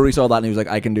 Yeah, Rory saw that and he was like,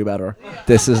 "I can do better.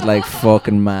 This is like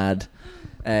fucking mad."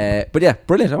 But yeah,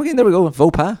 brilliant. Okay, there we go.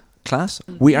 Vaupas class.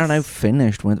 We are now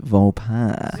finished with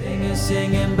Vaupas.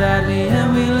 Singing badly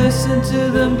and we listen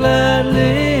to them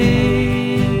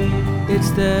gladly.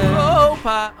 It's the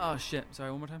oh shit,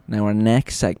 sorry, one more time. Now our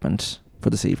next segment for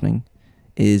this evening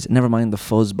is Nevermind the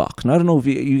Fuzz Box. Now I don't know if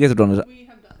you guys have done it. We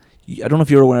have done. I don't know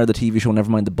if you're aware of the TV show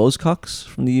Nevermind the Buzzcocks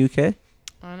from the UK.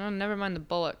 I know, never mind the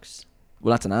Bullocks.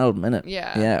 Well, that's an album, isn't it?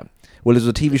 Yeah. Yeah. Well, there's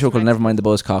a TV show called next Nevermind the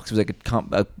Buzzcocks. It was like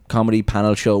a comedy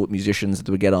panel show with musicians that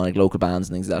they would get on, like local bands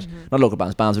and things like that. Not local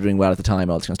bands. Bands were doing well at the time,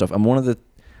 all this kind of stuff. And one of the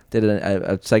did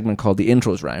a segment called the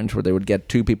Intros Round, where they would get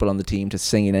 2 people on the team to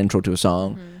sing an intro to a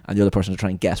song, and the other person to try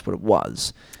and guess what it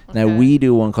was. Now we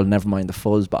do one called Nevermind the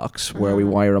Fuzz Box, where we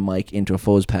wire a mic into a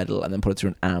fuzz pedal and then put it through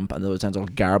an amp, and though it sounds all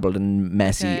garbled and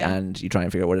messy, and you try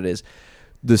and figure out what it is.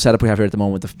 the setup we have here at the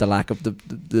moment, the lack of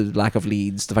the lack of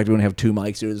leads, the fact we only have 2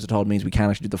 mics here at all means we can't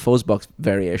actually do the fuzz box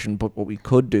variation. But what we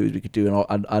could do is we could do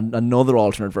another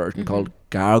alternate version called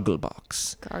Gargle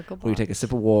Box, where you take a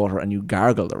sip of water and you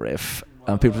gargle the riff,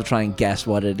 and people try and guess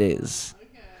what it is.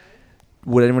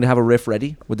 Would anyone have a riff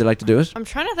ready? Would they like to do it? I'm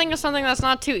trying to think of something that's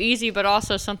not too easy, but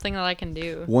also something that I can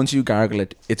do. Once you gargle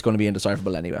it, it's going to be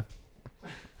indecipherable anyway.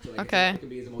 So Okay. It can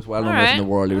be the most well-known riff in the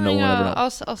world. No one will ever know.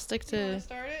 I'll stick to.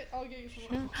 Start it. I'll get you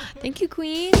some. Thank you,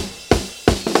 Queen.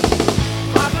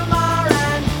 Markham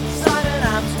and Simon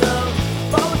Amstel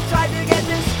both tried to get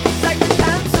this segment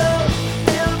cancelled.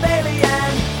 Bill Bailey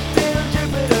and Bill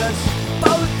Jupiters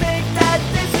both think that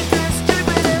this is the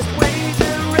stupidest way to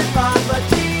rip off a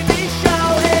TV show.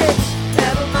 It's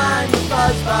never mind the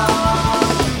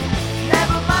fuzzball.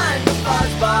 Never mind the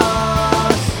fuzzball.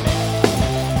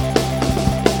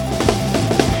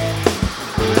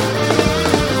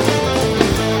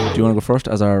 Do you want to go first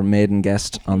as our maiden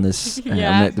guest on this?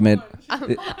 Yeah. I'm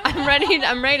I'm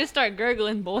ready to start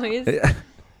gurgling, boys.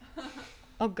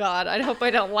 Oh God, I hope I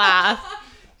don't laugh.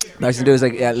 Next thing to do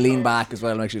is lean back as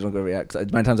well. Make sure you don't go react.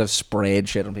 Many times I've sprayed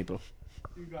shit on people.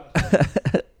 You got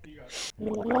it.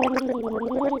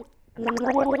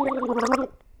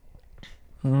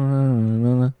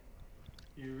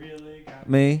 You really got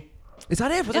Me. Is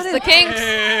that it? Was It's that the it? Kinks.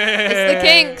 It's the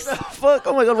Kinks. Fuck!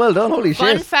 Oh my god! Well done! Holy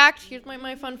Fun shit! fact. Here's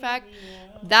my fun fact.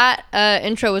 That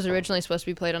intro was originally supposed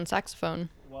to be played on saxophone.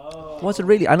 Was it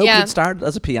really? I know Yeah. it started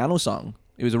as a piano song.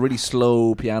 It was a really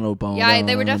slow piano bone. Yeah,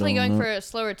 they were definitely going for a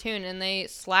slower tune, and they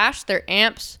slashed their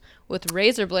amps with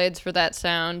razor blades for that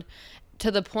sound, to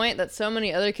the point that so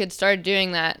many other kids started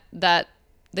doing that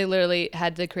they literally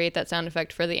had to create that sound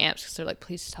effect for the amps because they're like,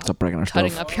 please stop breaking our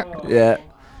cutting stuff. up your. Yeah.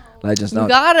 I just You know.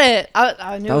 got it.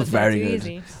 I knew That it was was very too good.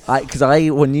 easy. Because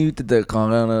when you did the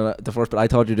first bit, I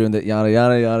thought you were doing the yada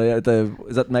yada yada yada.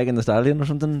 Is that Megan Thee Stallion or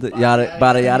something? The yada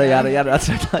yada yada yada yada. That's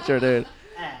what I thought you were doing.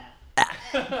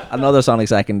 Another sonic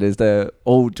second is the.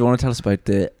 Oh, do you want to tell us about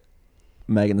the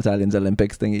Megan Thee Stallion's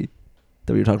Olympics thingy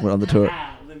that we were talking about on the tour?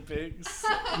 Olympics.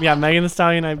 Yeah, Megan Thee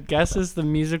Stallion, I guess, is the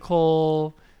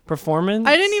musical performance.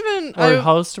 I didn't even or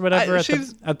host or whatever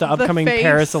she's at the upcoming face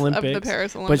Paris of Olympics. the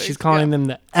Paris But she's Olympics, calling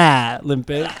yeah. them the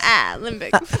Olympics.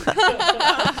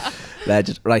 Olympics.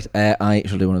 Legend. Right, I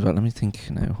shall do one as well. Let me think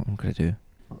now. What I'm going to do.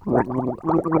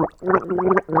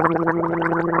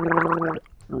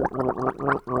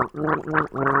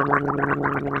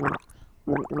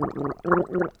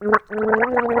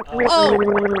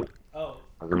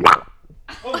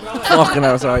 Fucking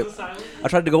hell, sorry. I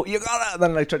tried to go, you got it, and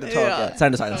then I tried to talk. Yeah.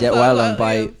 Sound of silence. Yeah, well done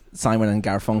by Simon and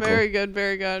Garfunkel. Very good,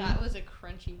 very good. That was a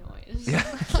crunchy noise. Yeah,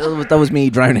 that was me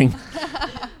drowning.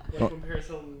 Like when Paris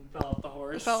Hilton fell off the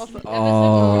horse.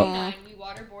 Oh. We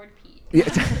waterboard Pete. Yeah.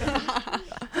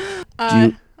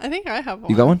 I think I have one.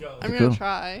 You got one? I'm Cool. gonna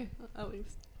try at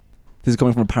least. This is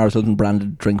coming from a Paris Hilton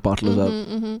branded drink bottle as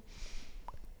well.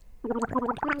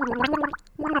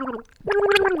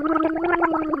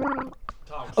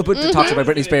 Oh, but it talks about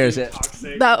Britney Spears. Yeah.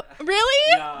 That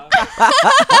really? Yeah.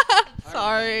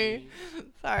 Sorry.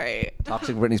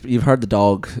 Toxic Britney Spears. You've heard the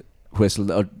dog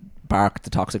whistle or bark the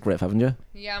toxic riff, haven't you?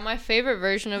 Yeah, my favorite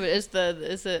version of it is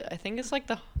the I think it's like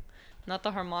not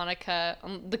the harmonica,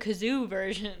 the kazoo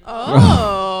version.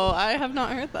 Oh, I have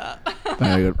not heard that.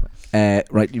 Very good.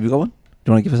 Right, you got one? Do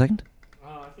you want to give a second?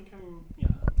 I think I'm. Yeah.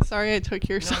 Sorry, I took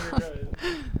your No, song. you're good.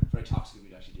 Very toxic.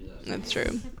 We'd actually do that. That's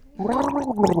true.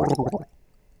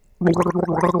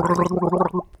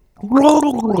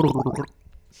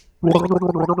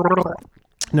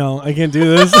 No, I can't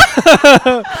do this.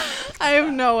 I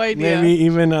have no idea. Maybe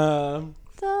even Dun,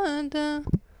 dun.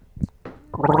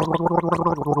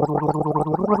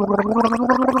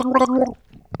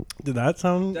 Did that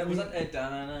sound? Was that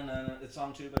it's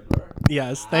song 2 by Blur?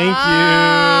 Yes, thank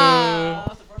Ah.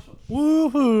 What's the first one? you.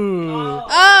 Woohoo!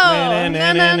 Oh, no,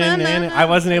 no, no, no, I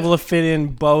wasn't able to fit in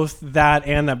both that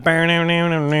and the because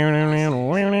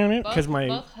Both I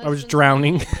was husbands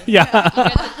drowning. and Yeah. You get to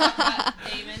talk about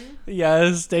Damon.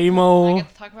 Yes, I Damo, get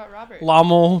to talk about Robert.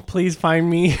 Lommel, please find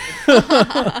me. Do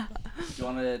you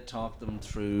want to talk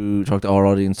to our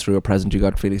audience through a present you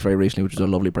got Felix very recently, which is a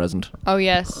lovely present? Oh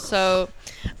yes, so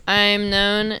I'm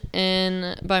known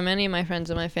by many of my friends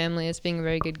and my family as being a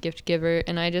very good gift giver,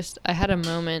 and I had a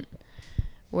moment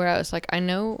where I was like, I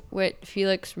know what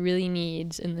Felix really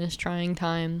needs in this trying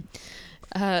time.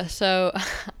 So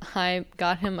I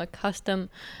got him a custom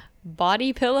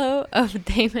body pillow of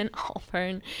Damon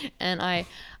Albarn, and I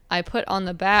put on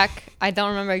the back, I don't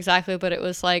remember exactly, but it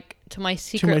was like to my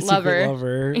secret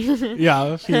lover.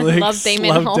 Yeah, Felix. Love Damon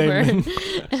Love Albarn.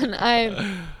 Damon.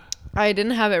 And I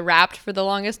didn't have it wrapped for the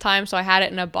longest time, so I had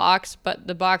it in a box, but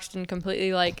the box didn't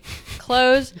completely like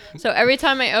close. So every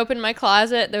time I opened my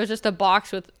closet, there was just a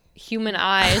box with human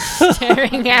eyes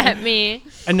staring at me.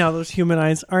 And now those human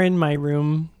eyes are in my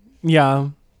room. Yeah.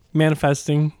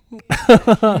 Manifesting.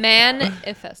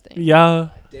 Manifesting. Yeah.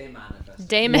 Day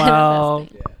Wow.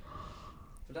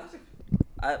 manifesting.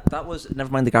 That was never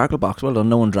mind the gargle box. Well done.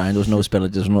 No one drowned. There was no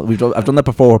spillage. I've done that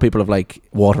before. Where people have like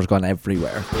water's gone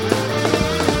everywhere.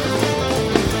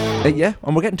 Yeah,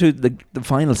 and we're getting to the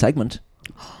final segment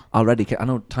already. I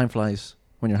know time flies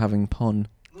when you're having pun.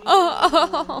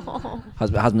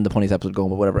 Hasn't been the punniest episode going,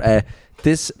 but whatever.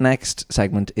 This next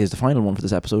segment is the final one for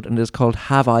this episode, and it is called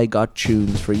 "Have I Got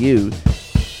Tunes for You?" Have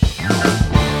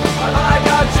I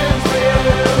got tunes for you?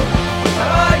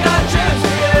 Have I got tunes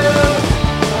for you?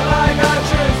 Have I got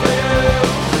tunes for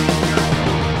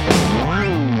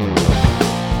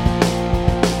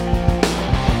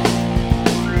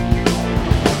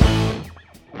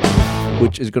you?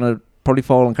 Which is going to probably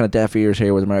fall on kind of deaf ears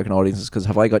here with American audiences, because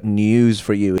 "Have I Got News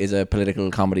for You" is a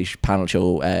political comedy panel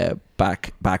show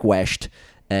back west.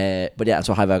 But yeah,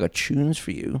 so "Have I Got Tunes for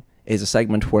You" is a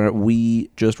segment where we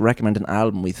just recommend an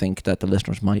album we think that the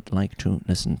listeners might like to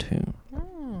listen to.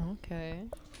 Oh, okay.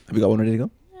 Have you got one ready to go?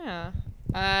 Yeah.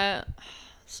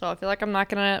 So I feel like I'm not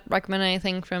gonna recommend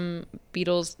anything from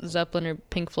Beatles, Zeppelin, or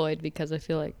Pink Floyd because I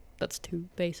feel like that's too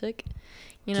basic.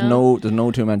 You know? There's no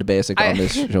two men to basic on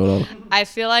this show at all. I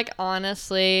feel like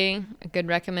honestly, a good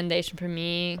recommendation for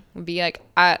me would be like,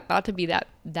 not to be that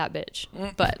bitch,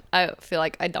 but I feel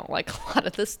like I don't like a lot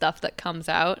of the stuff that comes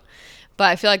out. But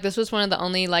I feel like this was one of the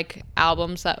only like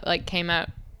albums that like came out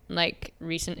like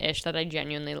recent-ish that I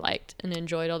genuinely liked and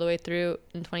enjoyed all the way through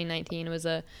in 2019. It was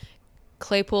a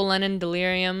Claypool Lennon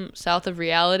Delirium South of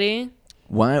Reality.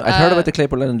 Wow, I've heard about the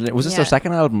Claypool Lennon. Was this their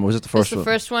second album or was it the first one? The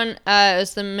first one. It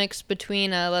was the mix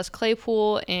between Les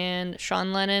Claypool and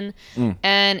Sean Lennon.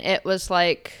 And it was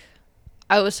like,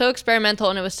 I was so experimental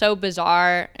and it was so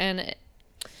bizarre. And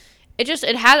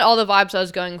it had all the vibes I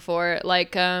was going for.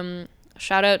 Like,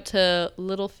 shout out to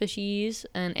Little Fishies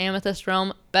and Amethyst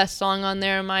Realm. Best song on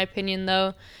there, in my opinion,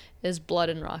 though, is Blood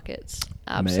and Rockets.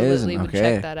 Absolutely, would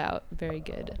check that out. Very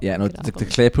good. Yeah, no, good the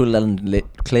Claypool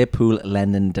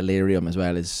Lennon Delirium as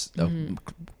well is a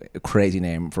crazy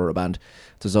name for a band.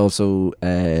 There's also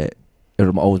it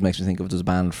always makes me think of this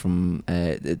band from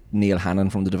Neil Hannon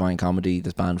from the Divine Comedy,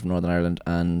 this band from Northern Ireland,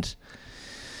 and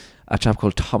a chap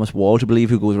called Thomas Walsh, I believe,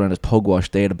 who goes around as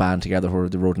Pugwash. They had a band together where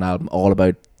they wrote an album all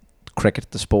about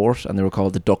cricket, the sport, and they were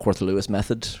called the Duckworth-Lewis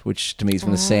Method, which to me is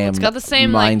from the same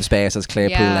mind space as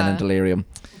Claypool Lennon Delirium.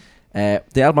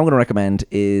 The album I'm going to recommend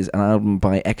is an album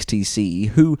by XTC,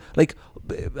 who like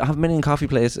have been in coffee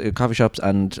shops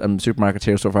and supermarkets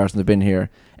here so far since they've been here.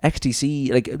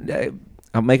 XTC, like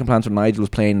I'm making plans for Nigel was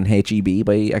playing in HEB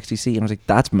by XTC, and I was like,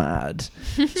 that's mad.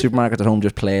 Supermarkets at home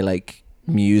just play like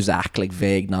music, like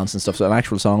vague nonsense stuff. So an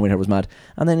actual song we heard was mad.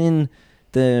 And then in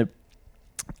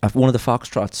one of the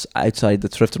foxtrots outside the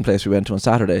thrifting place we went to on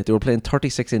Saturday, they were playing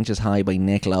 36 Inches High by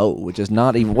Nick Lowe, which is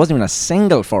wasn't even a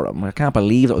single for him. I can't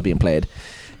believe that was being played.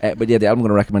 But yeah, the album I'm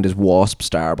going to recommend is Wasp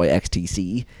Star by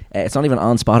XTC. It's not even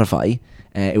on Spotify.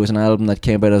 It was an album that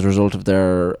came about as a result of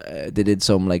their they did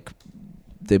some like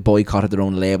they boycotted their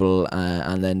own label,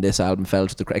 and then this album fell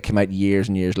to it came out years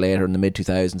and years later in the mid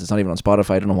 2000s. It's not even on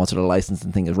Spotify. I don't know what sort of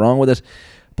licensing thing is wrong with it,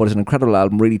 but it's an incredible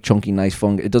album, really chunky, nice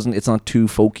funk. It's not too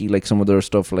folky like some of their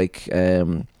stuff, like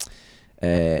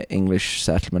English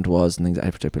Settlement was and things.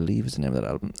 I believe is the name of that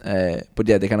album. But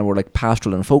yeah, they kind of were like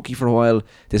pastoral and folky for a while.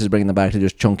 This is bringing them back to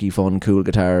just chunky, fun, cool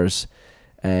guitars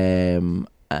that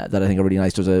I think are really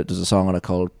nice. There's a song on it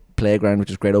called Playground, which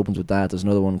is great, opens with that. There's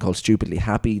another one called Stupidly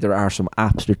Happy. There are some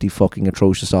absolutely fucking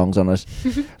atrocious songs on it,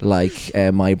 like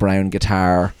My Brown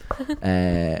Guitar,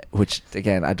 which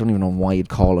again I don't even know why you'd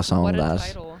call a song that.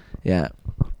 Title. Yeah.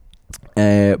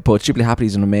 But Stupidly Happy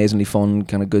is an amazingly fun,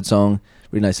 kind of good song.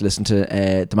 Really nice to listen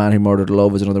to. The Man Who Murdered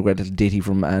Love is another great little ditty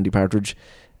from Andy Partridge.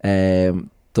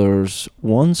 There's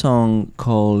one song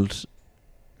called...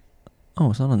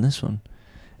 Oh, it's not on this one.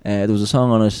 There was a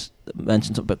song on it that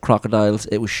mentioned something about crocodiles.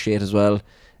 It was shit as well.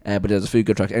 But there's a few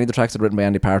good tracks. Any of the tracks that are written by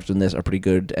Andy Partridge in this are pretty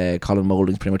good. Colin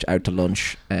Moulding's pretty much out to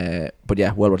lunch. But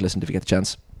yeah, well worth listening if you get the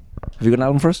chance. Have you got an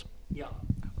album for us? Yeah.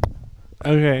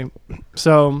 Okay,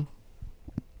 so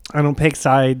I don't pick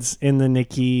sides in the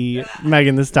Nicki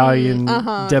Megan Thee Stallion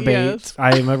debate. Yes.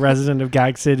 I am a resident of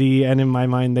Gag City, and in my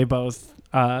mind, they both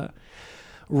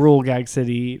rule Gag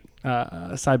City.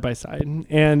 side by side.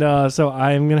 And so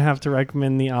I'm going to have to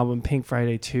recommend the album Pink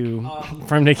Friday 2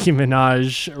 from Nicki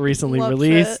Minaj, recently Loves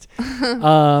released.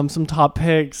 Some top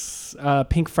picks,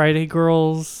 Pink Friday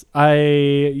Girls. I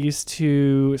used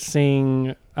to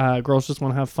sing Girls Just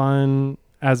Want to Have Fun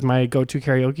as my go-to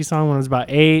karaoke song when I was about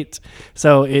 8.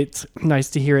 So it's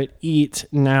nice to hear it eat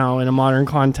now in a modern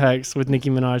context with Nicki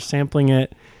Minaj sampling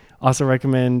it. Also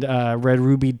recommend Red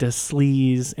Ruby Da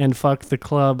Sleaze and Fuck the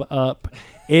Club Up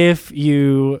if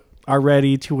you are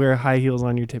ready to wear high heels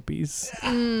on your tippies.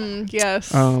 Yes.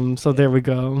 So there we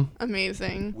go.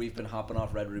 Amazing. We've been hopping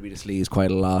off Red Ruby to Sleaze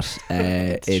quite a lot.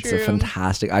 It's true. a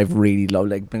fantastic. I've really loved.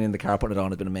 Like, been in the car putting it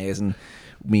on. It's been amazing.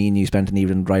 Me and you spent an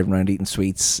evening driving around eating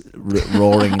sweets,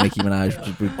 roaring Nicki Minaj,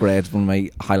 which was great. It's one of my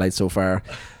highlights so far.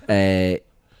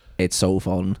 It's so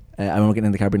fun. I remember getting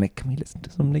in the car being like, can we listen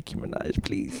to some Nicki Minaj,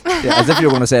 please? Yeah, as if you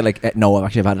were going to say, like, no,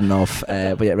 I've had enough.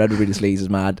 But yeah, Red Ruby Da Sleaze is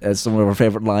mad. Some of our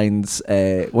favourite lines.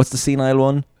 What's the senile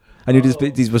one? I knew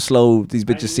these were slow. These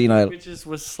bitches senile. These bitches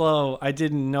was slow. I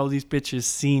didn't know these bitches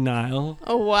senile.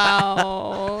 Oh,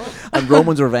 wow. And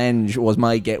Roman's Revenge was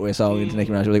my gateway song into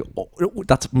Nicki Minaj. I was like, oh,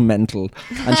 that's mental.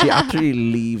 And she absolutely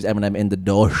leaves Eminem in the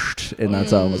dust in that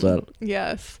song as well.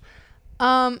 Yes.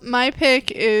 My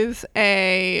pick is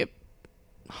a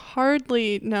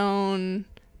hardly known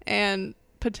and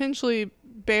potentially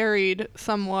buried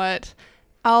somewhat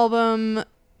album,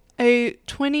 a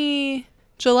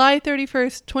July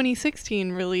 31st,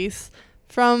 2016 release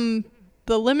from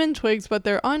the Lemon Twigs, but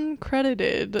they're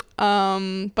uncredited.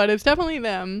 But it's definitely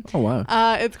them. Oh, wow.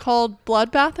 It's called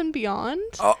Bloodbath and Beyond.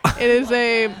 Oh. It is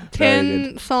a Very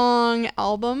 10-song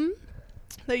album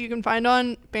that you can find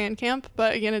on Bandcamp,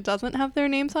 but again, it doesn't have their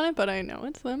names on it, but I know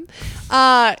it's them.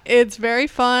 It's very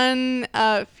fun.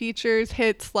 Features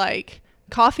hits like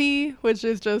Coffee, which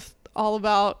is just all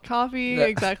about coffee,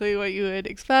 exactly what you would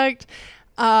expect.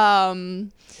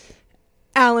 Alan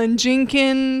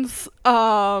Jenkins,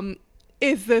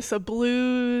 Is This a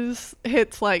Blues?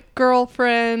 Hits like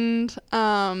Girlfriend.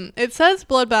 It says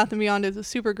Bloodbath and Beyond is a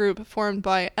supergroup formed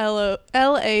by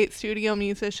LA studio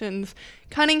musicians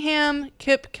Cunningham,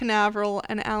 Kip Canaveral,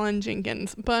 and Alan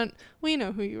Jenkins. But we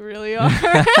know who you really are.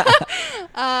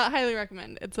 Highly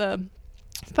recommend. It's a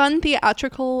fun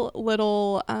theatrical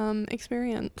little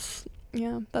experience.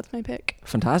 Yeah, that's my pick.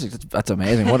 Fantastic. That's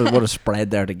amazing. What a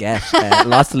spread there to get.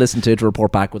 Lots to listen to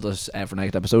report back with us for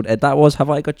next episode. That was Have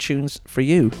I Got Tunes for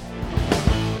You?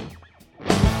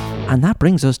 And that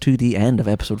brings us to the end of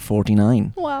episode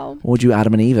 49. Wow. Would you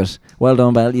Adam and Eve it? Well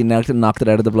done, Belle. You knocked it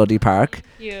out of the bloody park.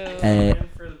 You.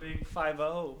 For the big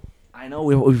 5-0. I know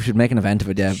we should make an event of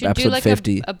it, yeah. Should Episode do like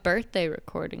 50. a birthday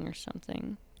recording or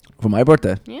something. For my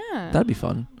birthday? Yeah. That'd be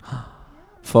fun.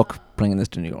 Fuck bringing this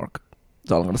to New York.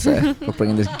 That's all I'm going to say. Fuck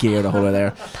bringing this gear the whole way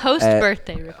there.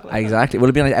 Post-birthday recording. Exactly. Well,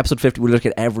 it'll be on episode 50. We'll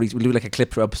do like a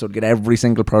clip per episode, get every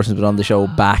single person who's been on the show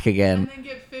back again. And then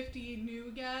get 50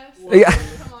 new guests. Yeah.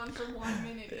 Come on for 1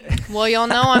 minute. Well, y'all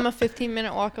know I'm a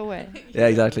 15-minute walk away. Yeah,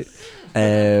 exactly.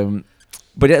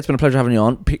 But yeah, it's been a pleasure having you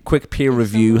on. Quick peer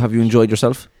review. Have you enjoyed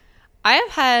yourself? I have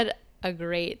had a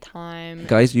great time.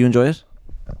 Guys, do you enjoy it?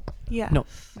 Yeah. No.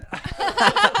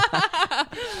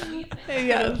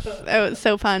 Yes. It was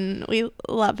so fun. We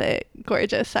love it.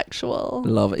 Gorgeous, sexual.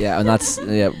 Love it, yeah. And that's,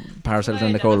 Paris Hilton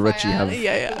and Nicole Richie have...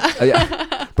 Yeah.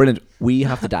 yeah. Brilliant. We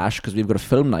have to dash because we've got a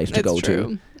film night to It's go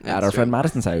true. to at our friend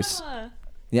Madison's house.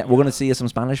 Yeah, we're going to see some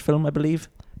Spanish film, I believe.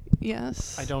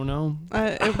 Yes. I don't know.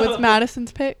 It was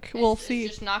Madison's pick. We'll It's see.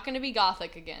 just not going to be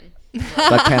gothic again.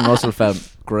 That Ken Russell film,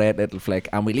 great little flick,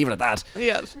 and we leave it at that.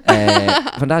 Yes.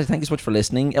 Fantastic. Thank you so much for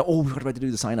listening. We forgot about to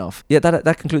do the sign off. Yeah,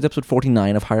 that concludes episode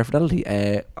 49 of Higher Fidelity.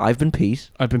 I've been Pete.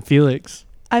 I've been Felix.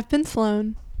 I've been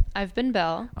Sloane. I've been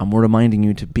Belle. And we're reminding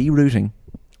you to be rooting.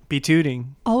 Be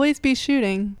tooting. Always be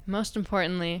shooting. Most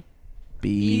importantly,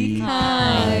 Be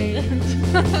kind. At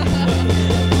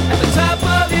the top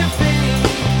of your feet.